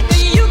you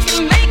that you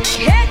can make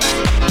it.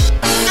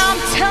 I'm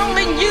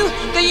telling you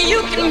that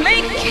you can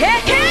make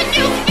it. Can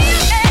you feel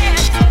it?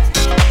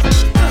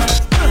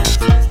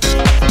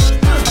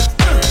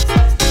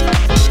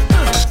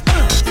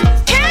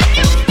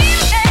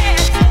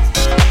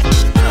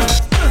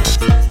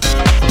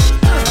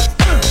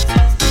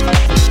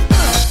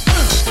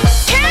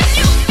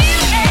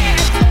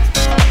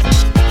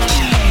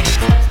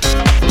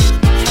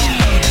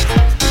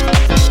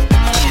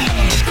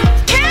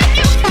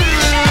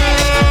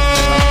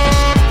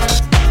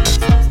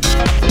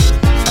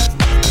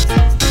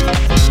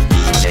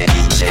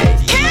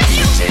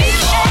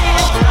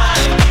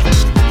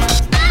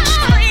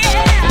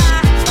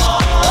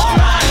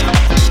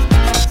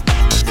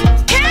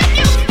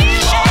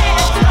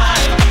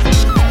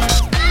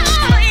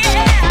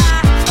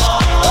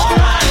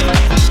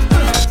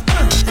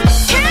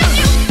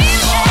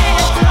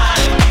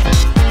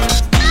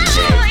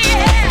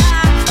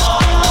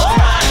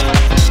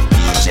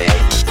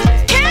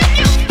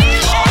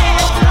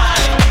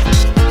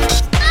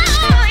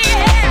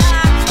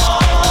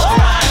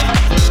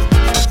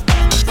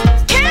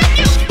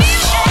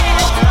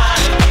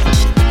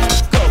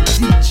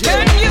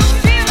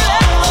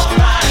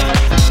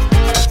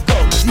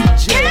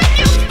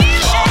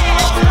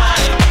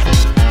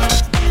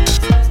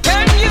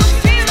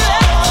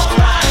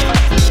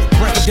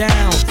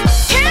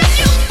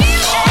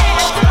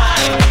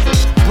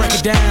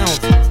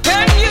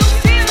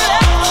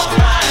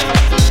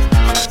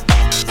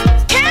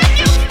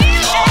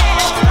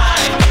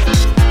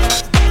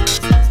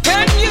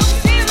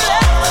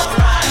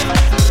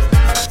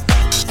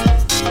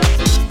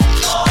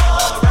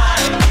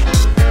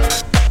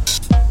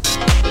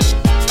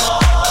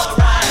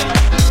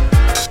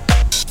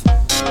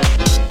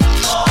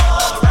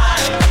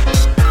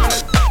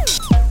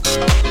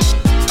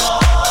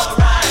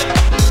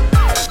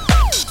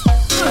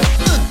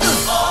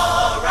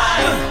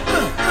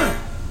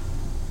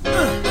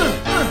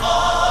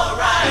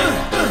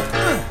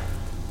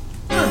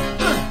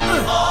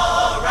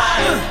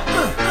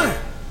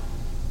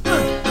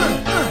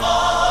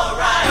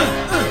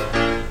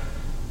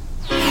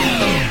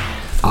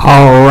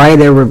 All right,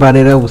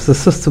 everybody, that was the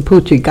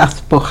Sistapoochie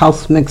Gospel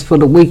House Mix for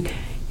the week,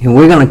 and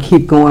we're going to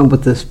keep going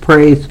with this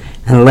praise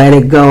and let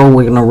it go.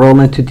 We're going to roll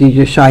into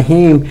DJ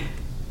Shyhiem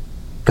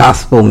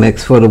Gospel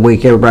Mix for the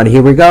week, everybody.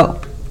 Here we go.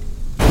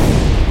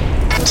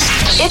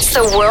 It's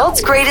the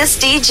world's greatest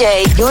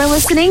DJ. You're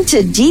listening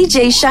to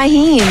DJ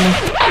Shyhiem.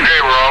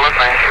 Okay, we're all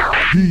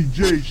listening.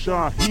 DJ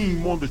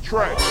Shyhiem on the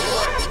track.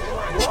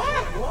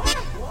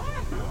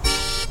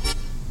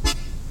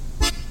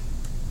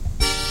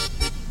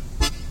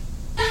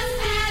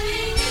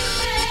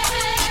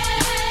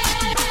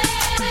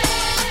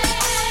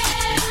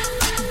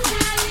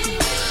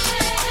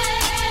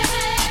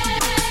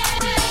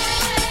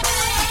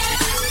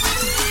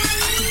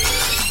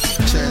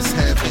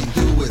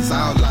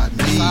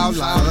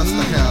 Allowed us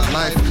to have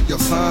life. Your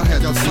son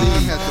had to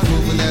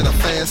moving at a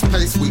fast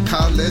pace. We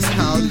call this.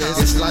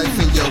 It's life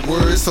in your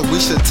words, so we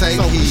should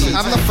take heed.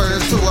 I'm the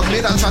first to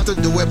admit I tried to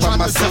do it by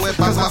myself,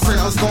 cause my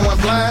friends was going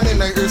blind and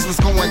their ears was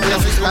going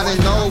deaf. I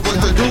didn't know what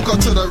to do, go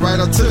to the right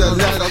or to the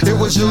left. It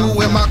was you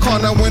in my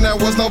corner when there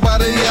was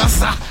nobody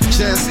else.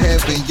 Just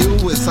having you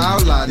is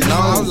all I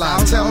know.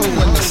 Tell me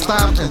when to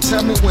stop and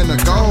tell me when to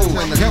go.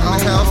 Help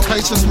me have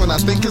patience when I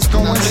think it's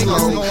going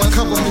slow.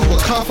 Cover me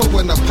with comfort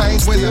when the pain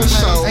still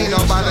shows.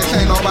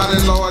 Can't nobody,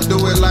 Lord, do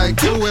it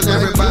like you.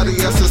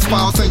 Everybody else is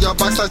false in your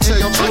box. I tell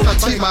you truth. I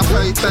keep my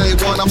faith, day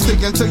one. I'm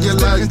sticking to you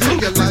like you.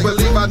 Please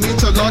believe I need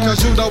you, Lord,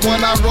 cause you the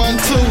one I run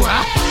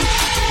to.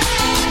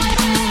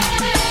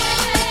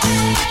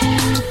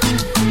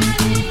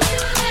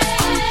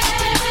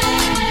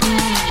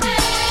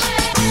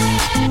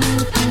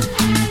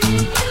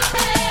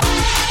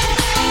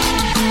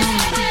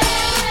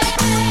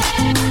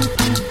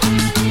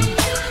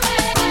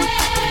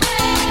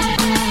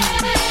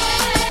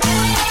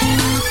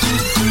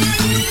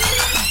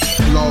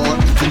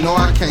 No,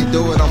 I can't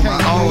do it on my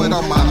own. I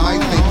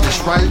might think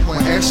it's right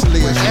when actually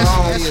it's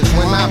wrong.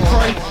 When I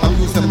pray, I'm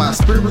using my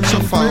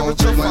spiritual phone.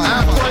 When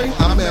I pray,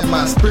 I'm in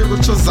my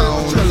spiritual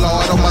zone. The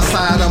Lord on my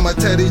side, I'ma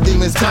tell these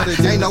demons stop.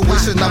 Ain't no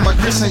wishing, I'm a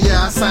Christian,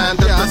 yeah, I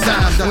signed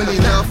up. When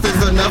enough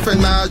is enough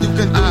and all you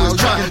can do is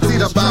try. See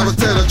the Bible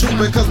tell the truth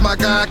because my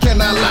God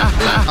cannot lie.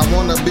 I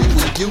wanna be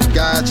with you,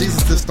 God,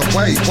 Jesus is the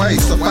way.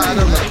 Survived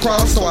on the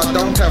cross so I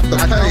don't have to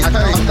pay.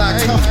 I'm not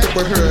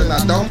comfortable here and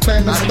I don't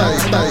plan to stay.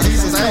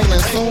 Jesus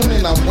coming soon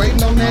and I'm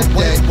waiting on that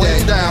day.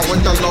 Down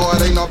with the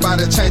Lord, ain't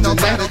nobody changing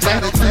that.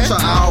 Future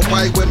all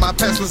white with my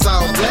past was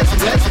all black.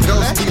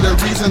 Ghost be the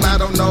reason I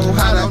don't know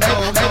how to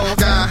act.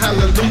 God,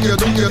 hallelujah,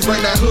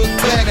 bring that hook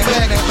back.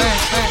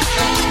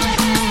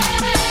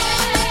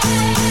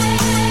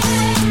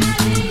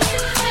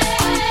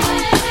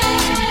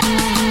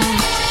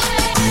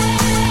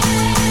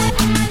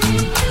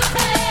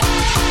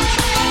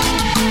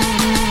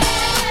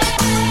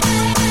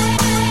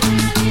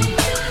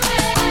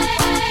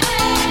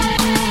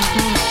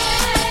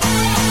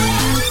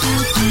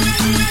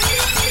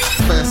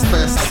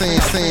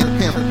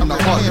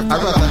 heart.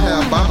 I'd rather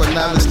have Baba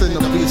knowledge than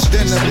a bitch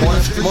than a boy.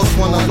 Most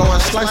want a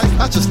large slice,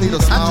 I just need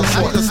a small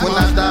short. When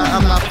I die,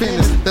 I'm not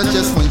finished. That's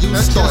just when you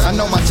start. I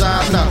know my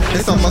job now.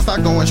 It's almost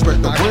like going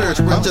straight to words.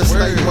 I'm just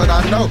stating what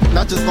I know,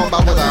 not just going by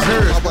what I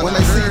heard. When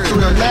they see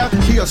through the now,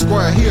 he a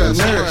square, he a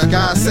nerd.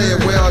 God said,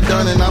 well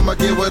done, and I'ma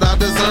get what I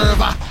deserve.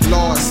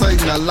 Lord,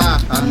 Satan a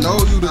lie. I know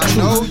you the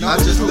truth. I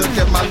just look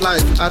at my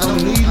life. I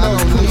don't need no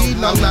need.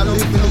 I'm not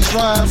living these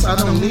rhymes. I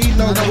don't need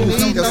no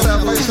need. Your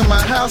salvation,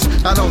 my house.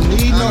 I don't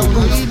need no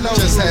roof.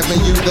 Just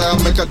having you there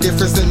make a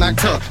difference in that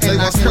cup. They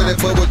won't sweat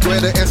it, but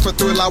regret it. As for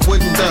thrill, I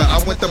wouldn't dare.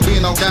 I went to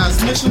being on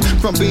God's mission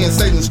from being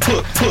Satan's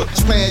crook.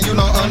 Man, you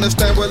don't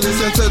understand, but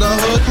listen to the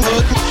hook.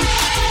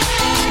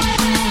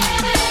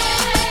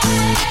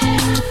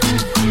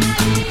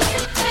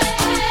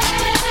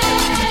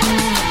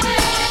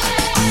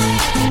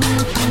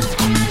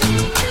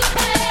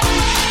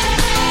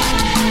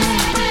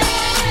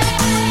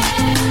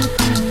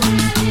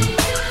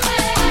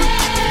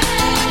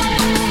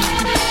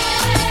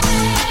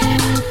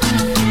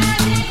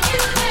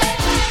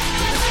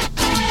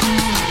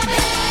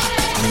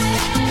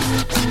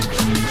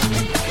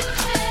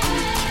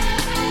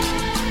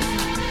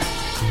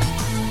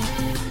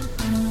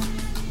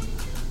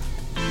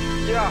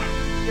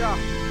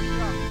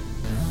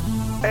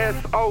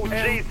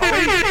 S-O-G-C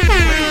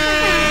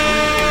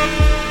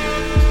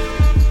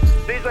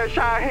DJ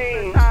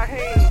Shyhiem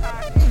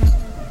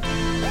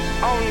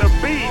on the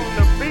beat.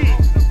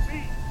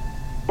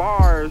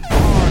 Bars.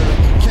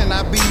 Can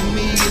I be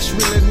me? It's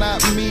really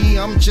not me.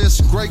 I'm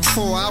just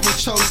grateful I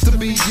was chose to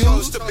be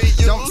used.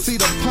 Don't see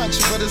the punch,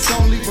 but it's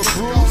gonna leave a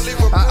bruise.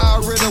 I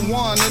already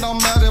won, it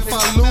don't matter if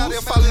I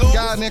lose.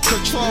 God in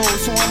control,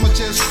 so I'ma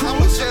just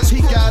cruise.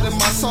 He guided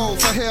my soul,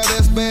 for hell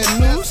that's bad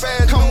news.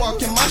 Come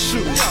walk in my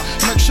shoes,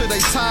 make sure they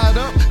tied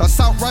up.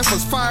 Assault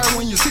rifles fire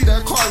when you see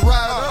that car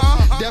ride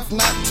up. Death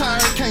not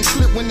tired, can't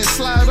slip when it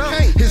slide up.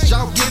 His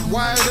jaw get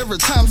wired every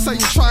time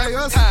Satan try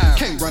us.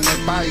 Can't run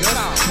that by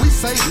us. We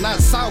say not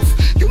south.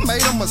 You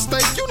made a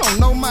mistake, you don't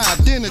know my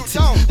identity.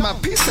 My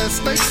peace at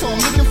stake, so I'm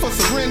looking for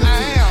serenity.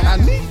 I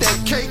need that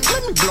cake,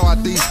 let me blow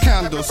out these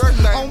candles.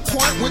 On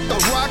point with the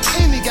rock,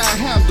 and he got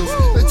handles.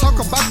 They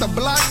talk about the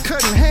block,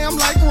 cutting ham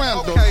like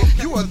Randall.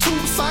 You a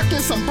tube sock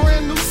and some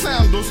brand new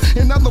sandals.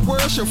 In other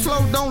words, your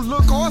flow don't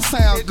look or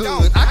sound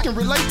good. I can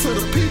relate to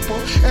the people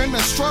and the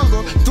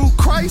struggle through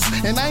Christ,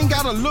 and I ain't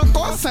gotta look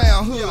or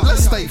sound hood.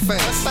 Let's stay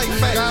fast.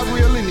 God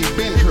real and he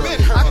been here.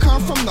 I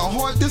come from the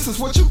heart, this is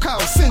what you call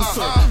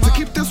censor. To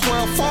keep this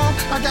world fall,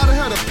 I gotta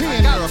have a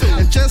pen here.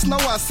 And just know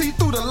I see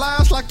through the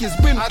lies like it's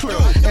been clear.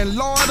 And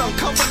Lord,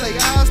 uncover their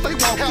eyes, they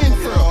walk in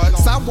fear.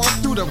 So I walk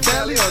through the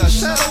valley of the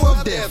shadow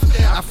of death.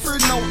 I fear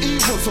no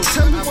evil, so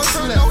tell me what's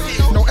left.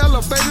 No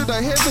elevator to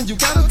heaven, you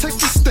gotta take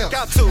the step.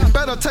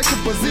 Better take a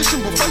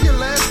position before your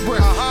last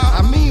breath.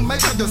 I mean,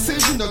 make a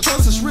decision, the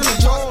choice is really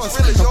yours.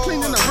 I'm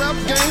cleaning the rap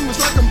game, it's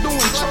like I'm doing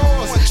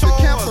chores. The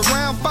camp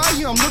around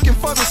fire, I'm looking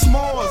for the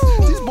s'mores.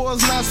 These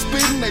boys not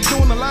spitting, they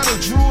doing a lot of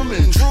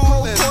drooling.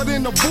 Whole court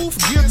in the booth,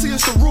 guilty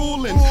as the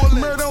ruling.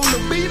 Murder on the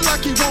beat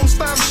like he won't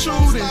stop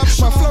shooting.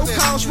 My flow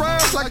calls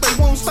rise like they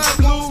won't stop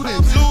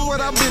looting.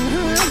 What I've been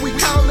hearing, we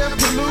call that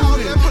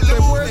polluted. The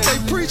word they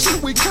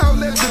preaching, we call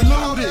that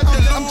diluted.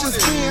 I'm just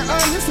being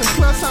honest and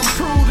plus I'm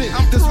prudent.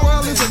 This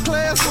world is a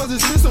class, but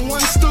it's missing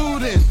one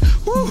student.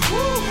 Woo.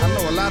 I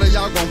know a lot of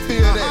y'all gon'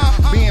 feel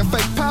that. Being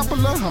fake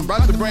popular, I'm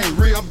about to bring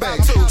real back.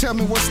 Tell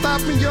me what's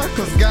stopping you,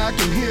 cause God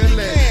can hear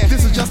that.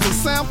 This is just a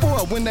sample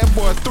of when that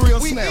boy thrill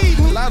snap.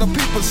 A lot of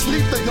people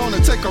sleep, they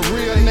gonna take a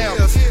real nap.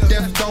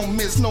 Death don't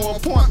miss no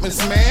appointments,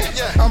 man.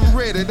 I'm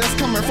ready, that's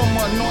coming from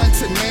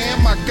anointed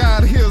man. My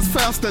God heals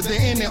faster than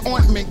any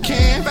ointment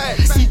can.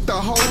 Eat the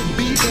whole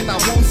beat and I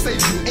won't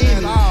save you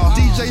any.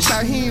 DJ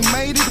Shyhiem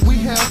made it, we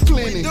have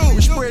plenty.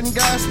 We're spreading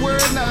God's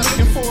word, not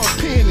looking for a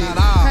penny.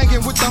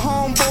 Hanging with the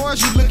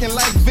homeboys, you looking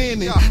like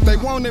Vinny. They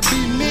wanna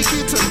be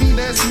Mickey, to me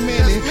that's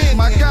many.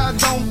 My God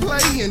don't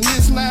play and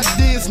it's not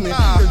Disney.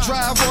 The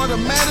drive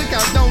automatic,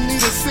 I don't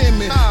need a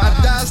semi. I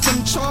dodged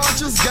them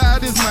charges,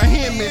 God is my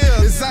Hemi.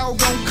 It's all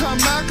gonna come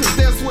out cause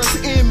that's what's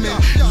in me.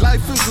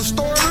 Life is a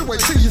story, wait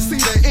till you see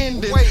the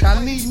ending.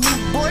 I need new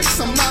breaks,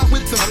 I'm not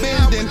with the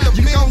bending.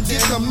 You gon'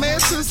 get the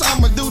message,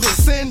 I'ma do the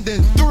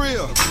sending.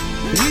 Thrill,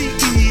 we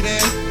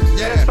eatin'.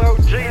 Yeah.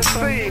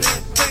 S-O-G-C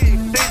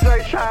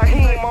DJ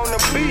Shyhiem on the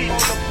beat.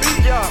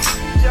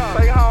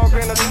 They hog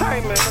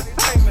entertainment.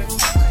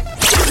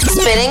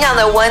 Spinning on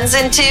the ones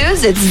and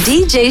twos, it's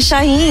DJ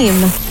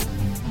Shyhiem.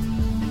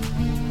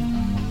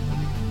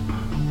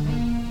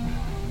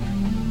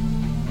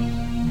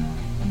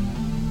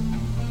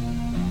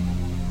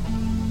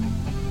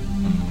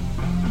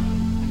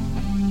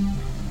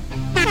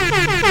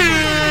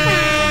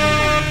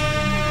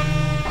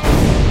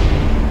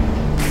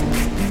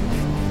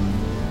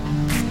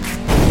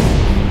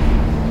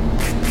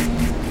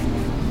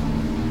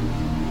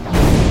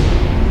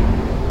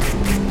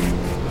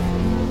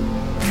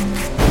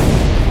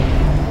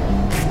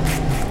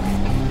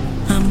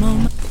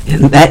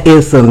 And that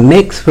is a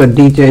mix for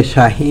DJ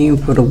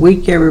Shyhiem for the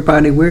week,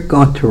 everybody. We're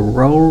going to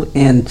roll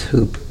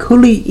into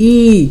Cooley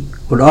E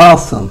with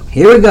Awesome.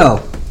 Here we go.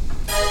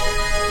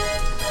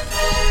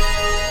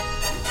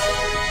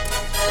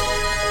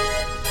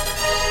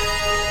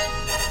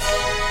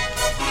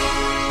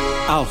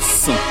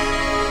 Awesome,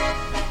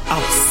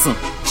 awesome,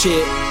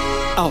 check,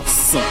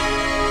 awesome,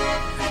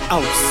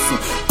 awesome,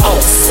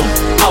 awesome,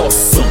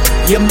 awesome.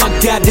 Yeah, my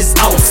God is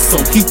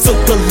awesome. He took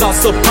the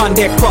loss upon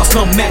that cross,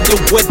 no matter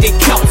what it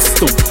cost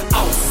him.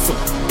 Awesome,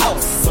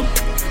 awesome.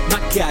 My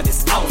God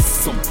is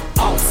awesome,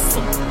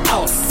 awesome,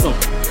 awesome.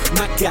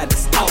 My God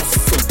is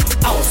awesome,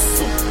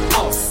 awesome,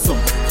 awesome.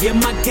 Yeah,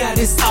 my God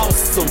is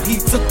awesome. He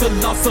took the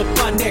loss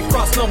upon that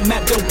cross, no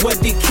matter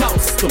what it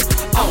cost him.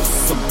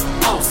 Awesome,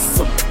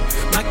 awesome.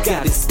 My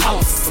God is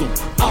awesome,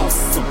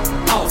 awesome,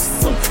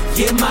 awesome.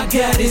 Yeah, my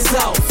God is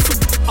awesome.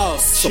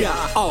 Awesome,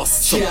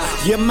 awesome.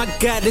 Yeah, my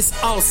God is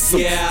awesome.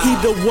 Yeah. He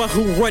the one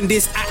who run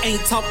this. I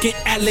ain't talking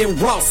Allen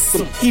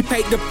Rossum. He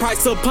paid the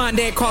price upon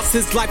that cross.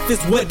 His life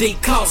is what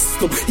it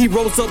cost him. He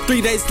rose up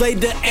 3 days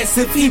later as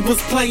if he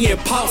was playing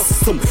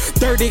possum.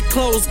 Dirty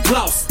clothes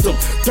glossed him.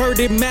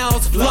 Dirty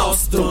mouths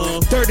lost him.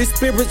 Dirty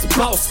spirits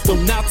bossed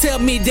him. Now tell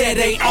me that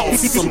ain't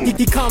awesome.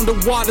 He calmed the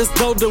waters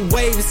though the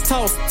waves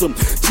tossed him.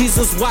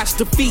 Jesus washed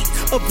the feet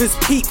of his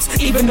peeps,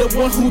 even the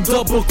one who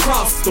double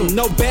crossed him.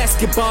 No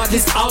basketball,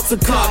 this altar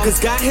call.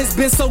 Cause God has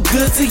been so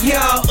good to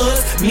y'all,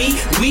 us, me,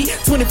 we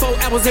 24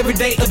 hours every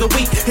day of the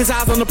week. His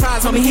eyes on the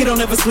prize, homie, he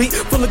don't ever sleep.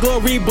 Full of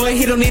glory, boy,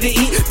 he don't need to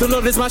eat. The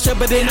Lord is my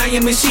shepherd and I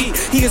am his sheep.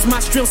 He is my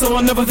strength, so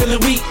I'm never feeling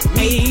weak.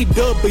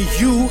 AWESOME.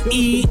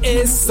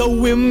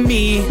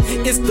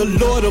 It's the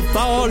Lord of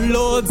all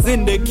lords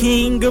and the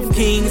King of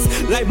kings.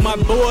 Like my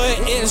boy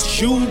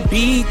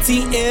SUBTLE.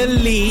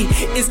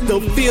 It's the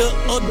fear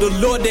of the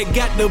Lord that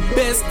got the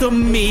best of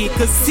me.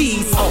 Cause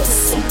he's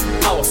awesome,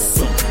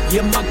 awesome.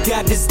 Yeah, my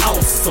God is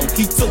awesome.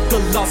 He took the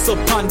loss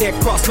upon that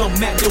cross, no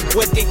matter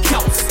what it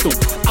cost him.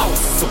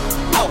 Awesome,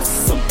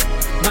 awesome.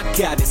 My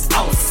God is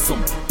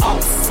awesome,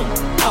 awesome,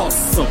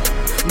 awesome.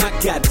 My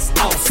God is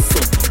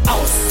awesome,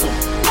 awesome,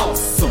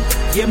 awesome.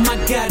 Yeah, my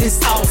God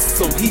is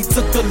awesome. He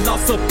took the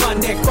loss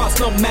upon that cross,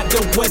 no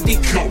matter what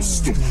it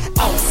cost him.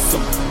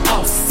 Awesome,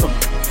 awesome.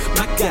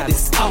 My God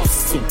is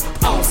awesome,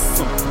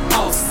 awesome,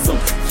 awesome.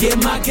 Yeah,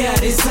 my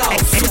God is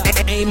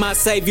awesome. Ain't my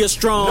Savior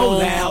strong? No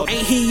loud.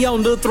 Ain't he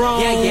on the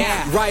throne? Yeah,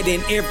 yeah. Right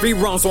in every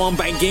wrong, so I'm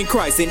banking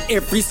Christ in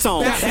every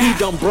song. He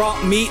done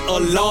brought me a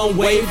long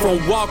way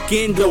from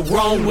walking the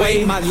wrong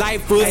way. My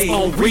life was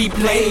on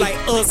replay like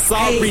a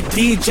sorry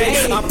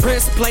DJ. I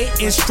pressed play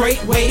in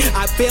straight way.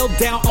 I fell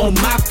down on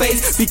my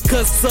face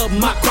because of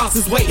my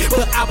cross's weight.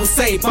 But I was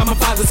saved by my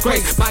Father's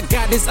grace. My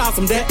God is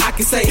awesome, that I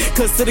can say.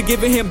 Consider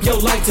giving him your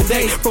life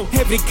today. From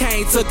heaven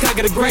came to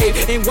conquer the grave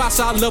and wash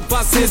all of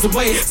our sins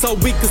away, so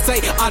we could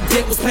say our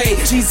debt was paid.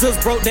 Jesus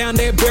broke down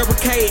that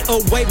barricade. A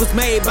way was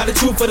made by the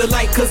truth of the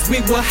light, cause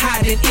we were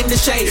hiding in the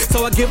shade.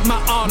 So I give my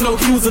all, no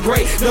hues of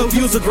gray, no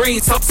views of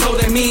green. So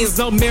that means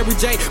no Mary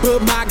J,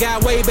 but my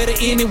God way better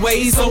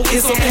anyway, so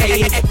it's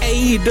okay.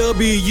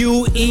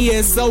 AWESOME.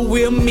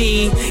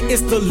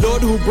 It's the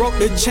Lord who broke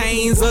the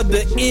chains of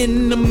the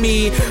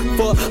enemy.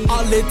 For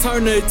all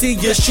eternity,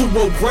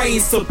 Yeshua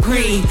reigns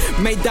supreme.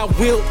 May thy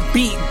will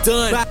be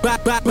done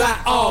by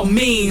all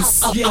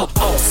means. Yeah,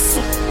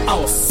 awesome,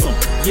 awesome.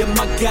 Yeah,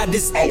 my God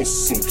is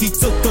awesome. He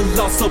took the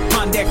loss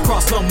upon that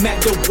cross, no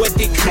matter what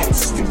it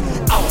cost him.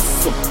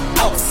 Awesome,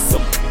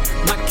 awesome.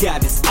 My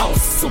God is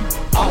awesome,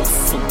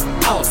 awesome,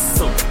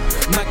 awesome.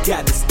 My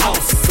God is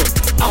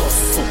awesome,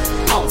 awesome,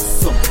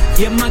 awesome.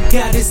 Yeah, my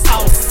God is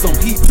awesome.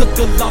 He took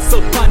the loss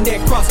upon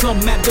that cross, no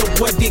matter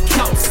what it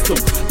cost him.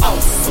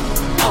 Awesome,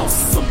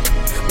 awesome.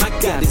 My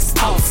God is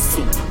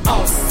awesome,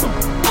 awesome,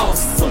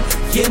 awesome.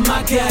 Yeah,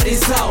 my God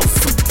is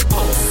awesome,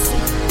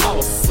 awesome,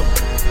 awesome.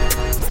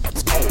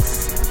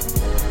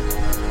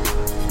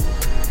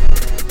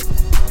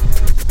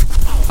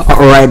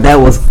 Alright, that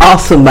was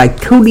awesome by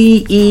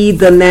Cootie E.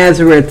 the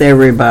Nazareth,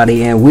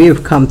 everybody. And we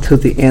have come to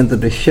the end of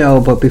the show.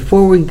 But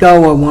before we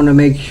go, I want to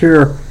make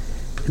sure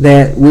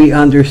that we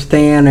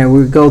understand and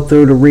we go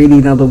through the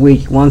reading of the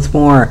week once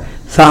more.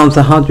 Psalms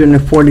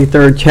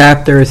 143rd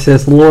chapter. It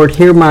says, Lord,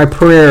 hear my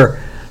prayer.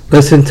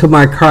 Listen to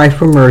my cry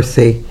for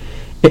mercy.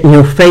 In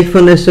your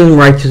faithfulness and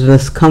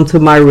righteousness, come to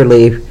my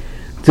relief.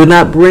 Do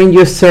not bring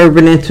your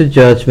servant into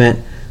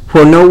judgment,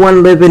 for no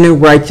one living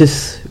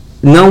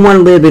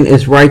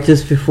is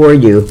righteous before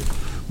you.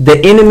 The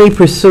enemy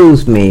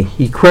pursues me.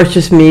 He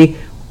crushes me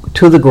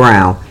to the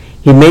ground.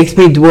 He makes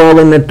me dwell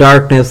in the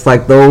darkness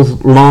like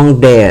those long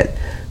dead.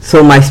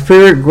 So my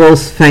spirit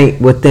grows faint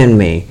within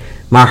me.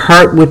 My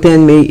heart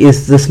within me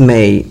is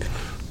dismayed.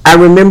 I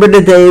remember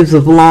the days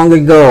of long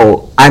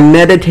ago. I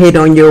meditate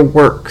on your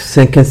works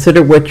and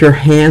consider what your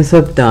hands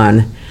have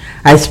done.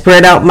 I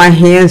spread out my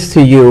hands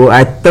to you.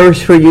 I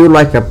thirst for you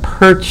like a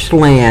parched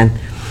land.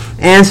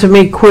 Answer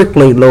me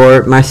quickly,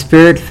 Lord. My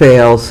spirit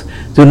fails.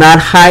 Do not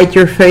hide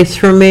your face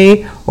from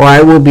me, or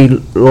I will be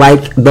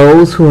like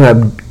those who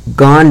have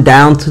gone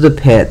down to the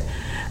pit.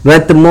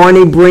 Let the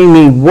morning bring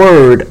me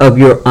word of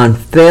your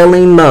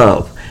unfailing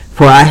love,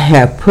 for I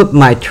have put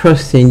my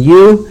trust in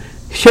you.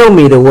 Show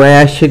me the way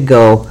I should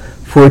go,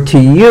 For to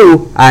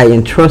you I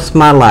entrust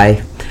my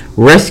life.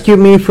 Rescue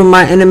me from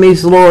my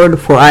enemies, Lord,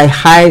 for I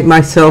hide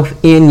myself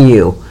in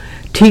you.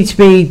 Teach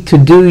me to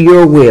do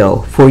your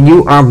will, for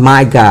you are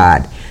my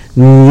God.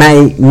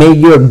 May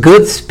your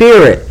good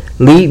spirit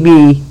lead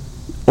me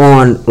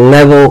on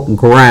level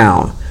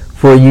ground.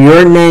 For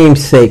your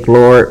name's sake,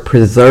 Lord,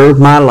 preserve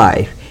my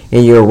life.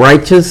 In your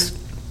righteous,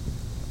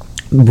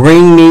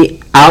 bring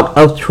me out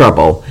of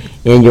trouble.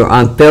 In your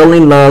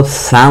unfailing love,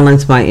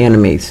 silence my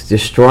enemies.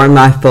 Destroy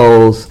my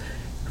foes,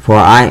 for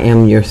I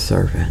am your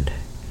servant.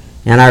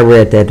 And I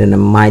read that in the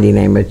mighty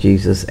name of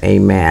Jesus.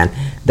 Amen.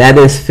 That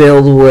is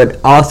filled with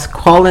us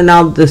calling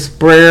out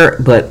despair,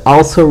 but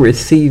also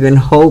receiving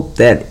hope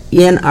that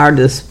in our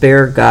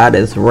despair, God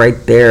is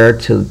right there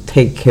to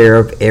take care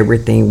of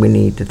everything we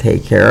need to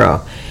take care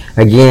of.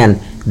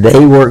 Again,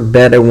 they work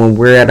better when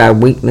we're at our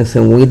weakness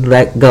and we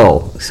let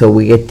go. So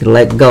we get to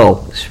let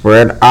go.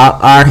 Spread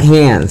out our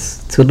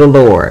hands to the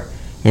Lord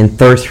and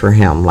thirst for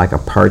Him like a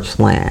parched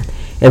land.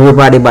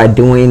 Everybody, by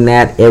doing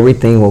that,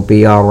 everything will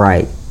be all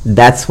right.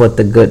 That's what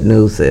the good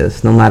news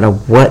is. No matter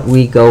what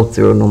we go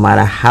through, no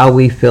matter how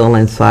we feel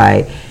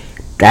inside,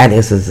 that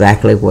is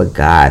exactly what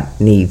God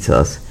needs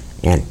us.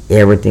 And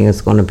everything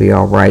is going to be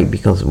all right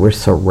because we're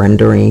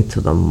surrendering to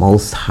the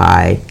Most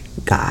High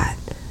God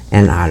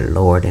and our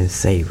Lord and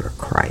Savior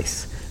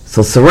Christ.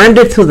 So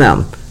surrender to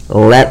them.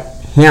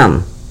 Let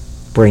Him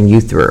bring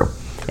you through.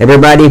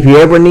 Everybody, if you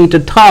ever need to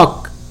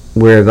talk,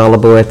 we're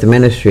available at the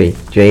ministry.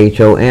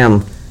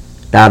 JHOM.org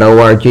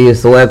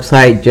is the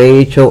website.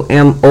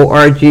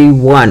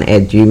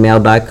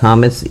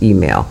 JHOMORG1@gmail.com is the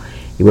email.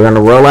 We're going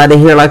to roll out of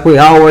here like we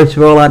always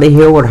roll out of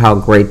here with How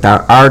Great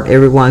Thou Art.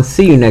 Everyone,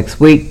 see you next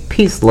week.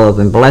 Peace, love,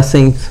 and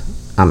blessings.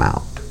 I'm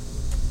out.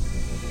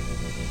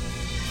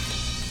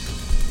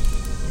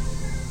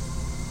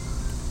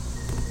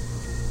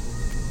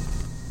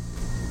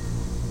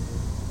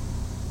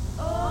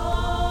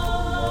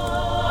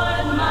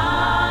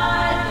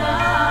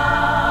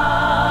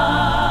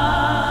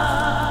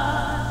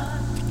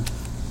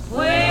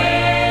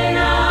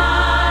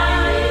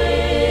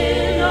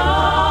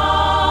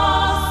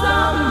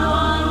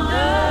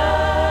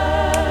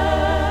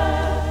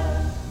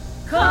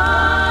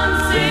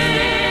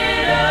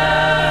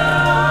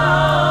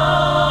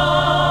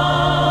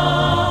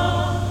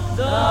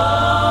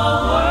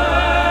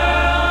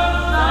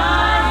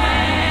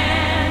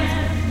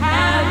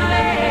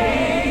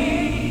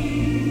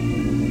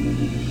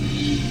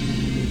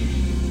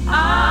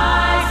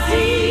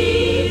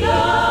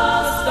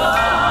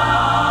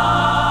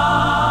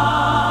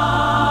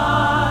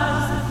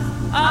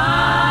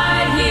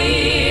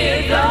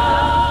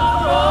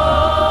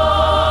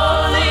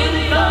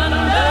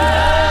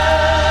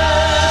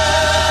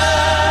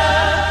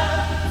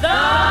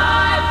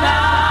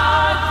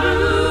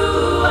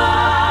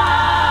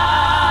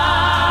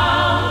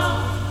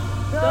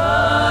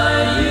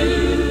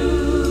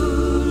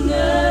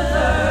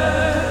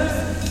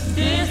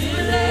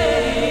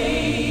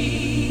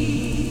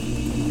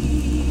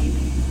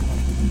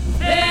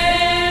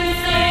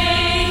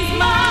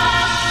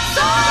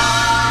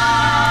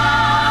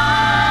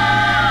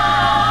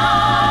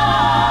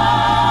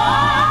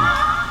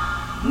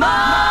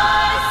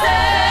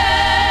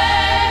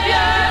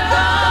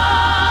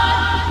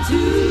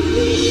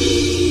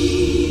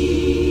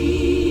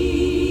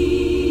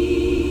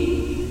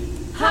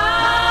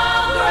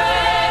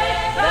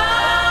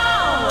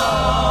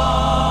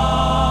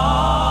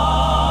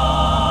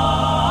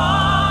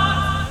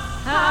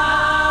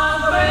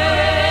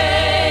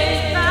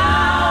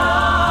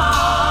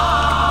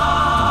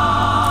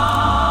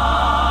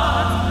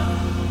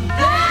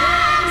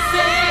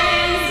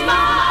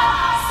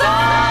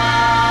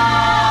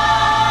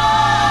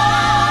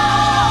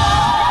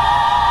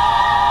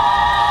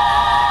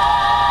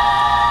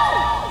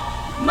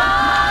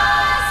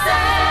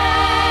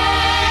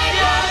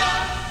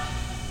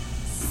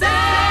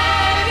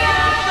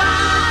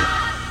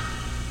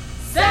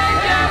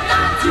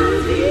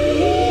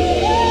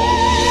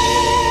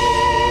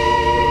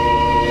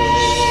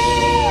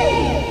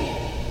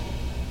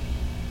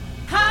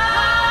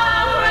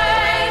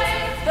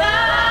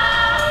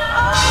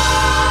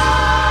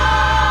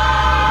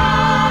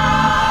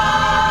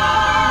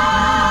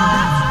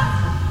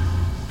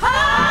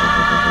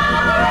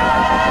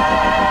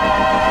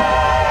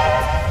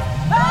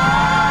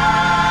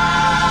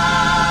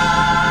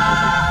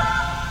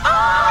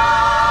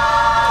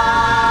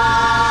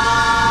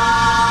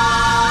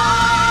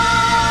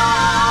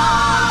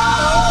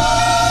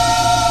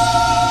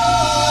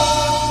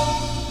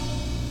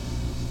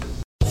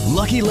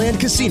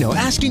 Casino,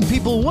 asking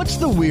people, what's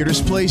the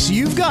weirdest place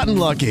you've gotten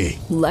lucky?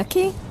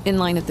 Lucky? In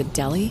line at the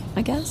deli,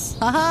 I guess?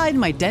 Aha, in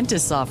my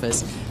dentist's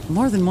office.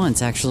 More than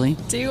once, actually.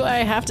 Do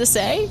I have to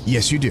say?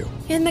 Yes, you do.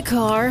 In the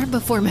car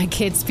before my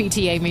kids'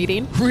 PTA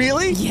meeting.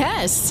 Really?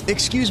 Yes.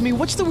 Excuse me,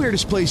 what's the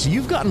weirdest place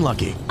you've gotten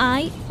lucky?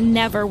 I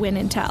never win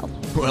and tell.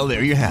 Well,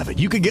 there you have it.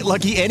 You can get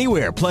lucky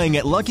anywhere, playing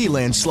at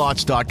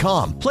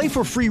LuckyLandSlots.com. Play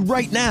for free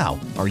right now.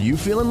 Are you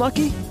feeling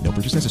lucky? No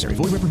purchase necessary.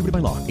 Void where prohibited by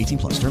law.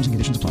 18+. Terms and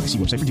conditions apply. See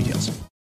website for details.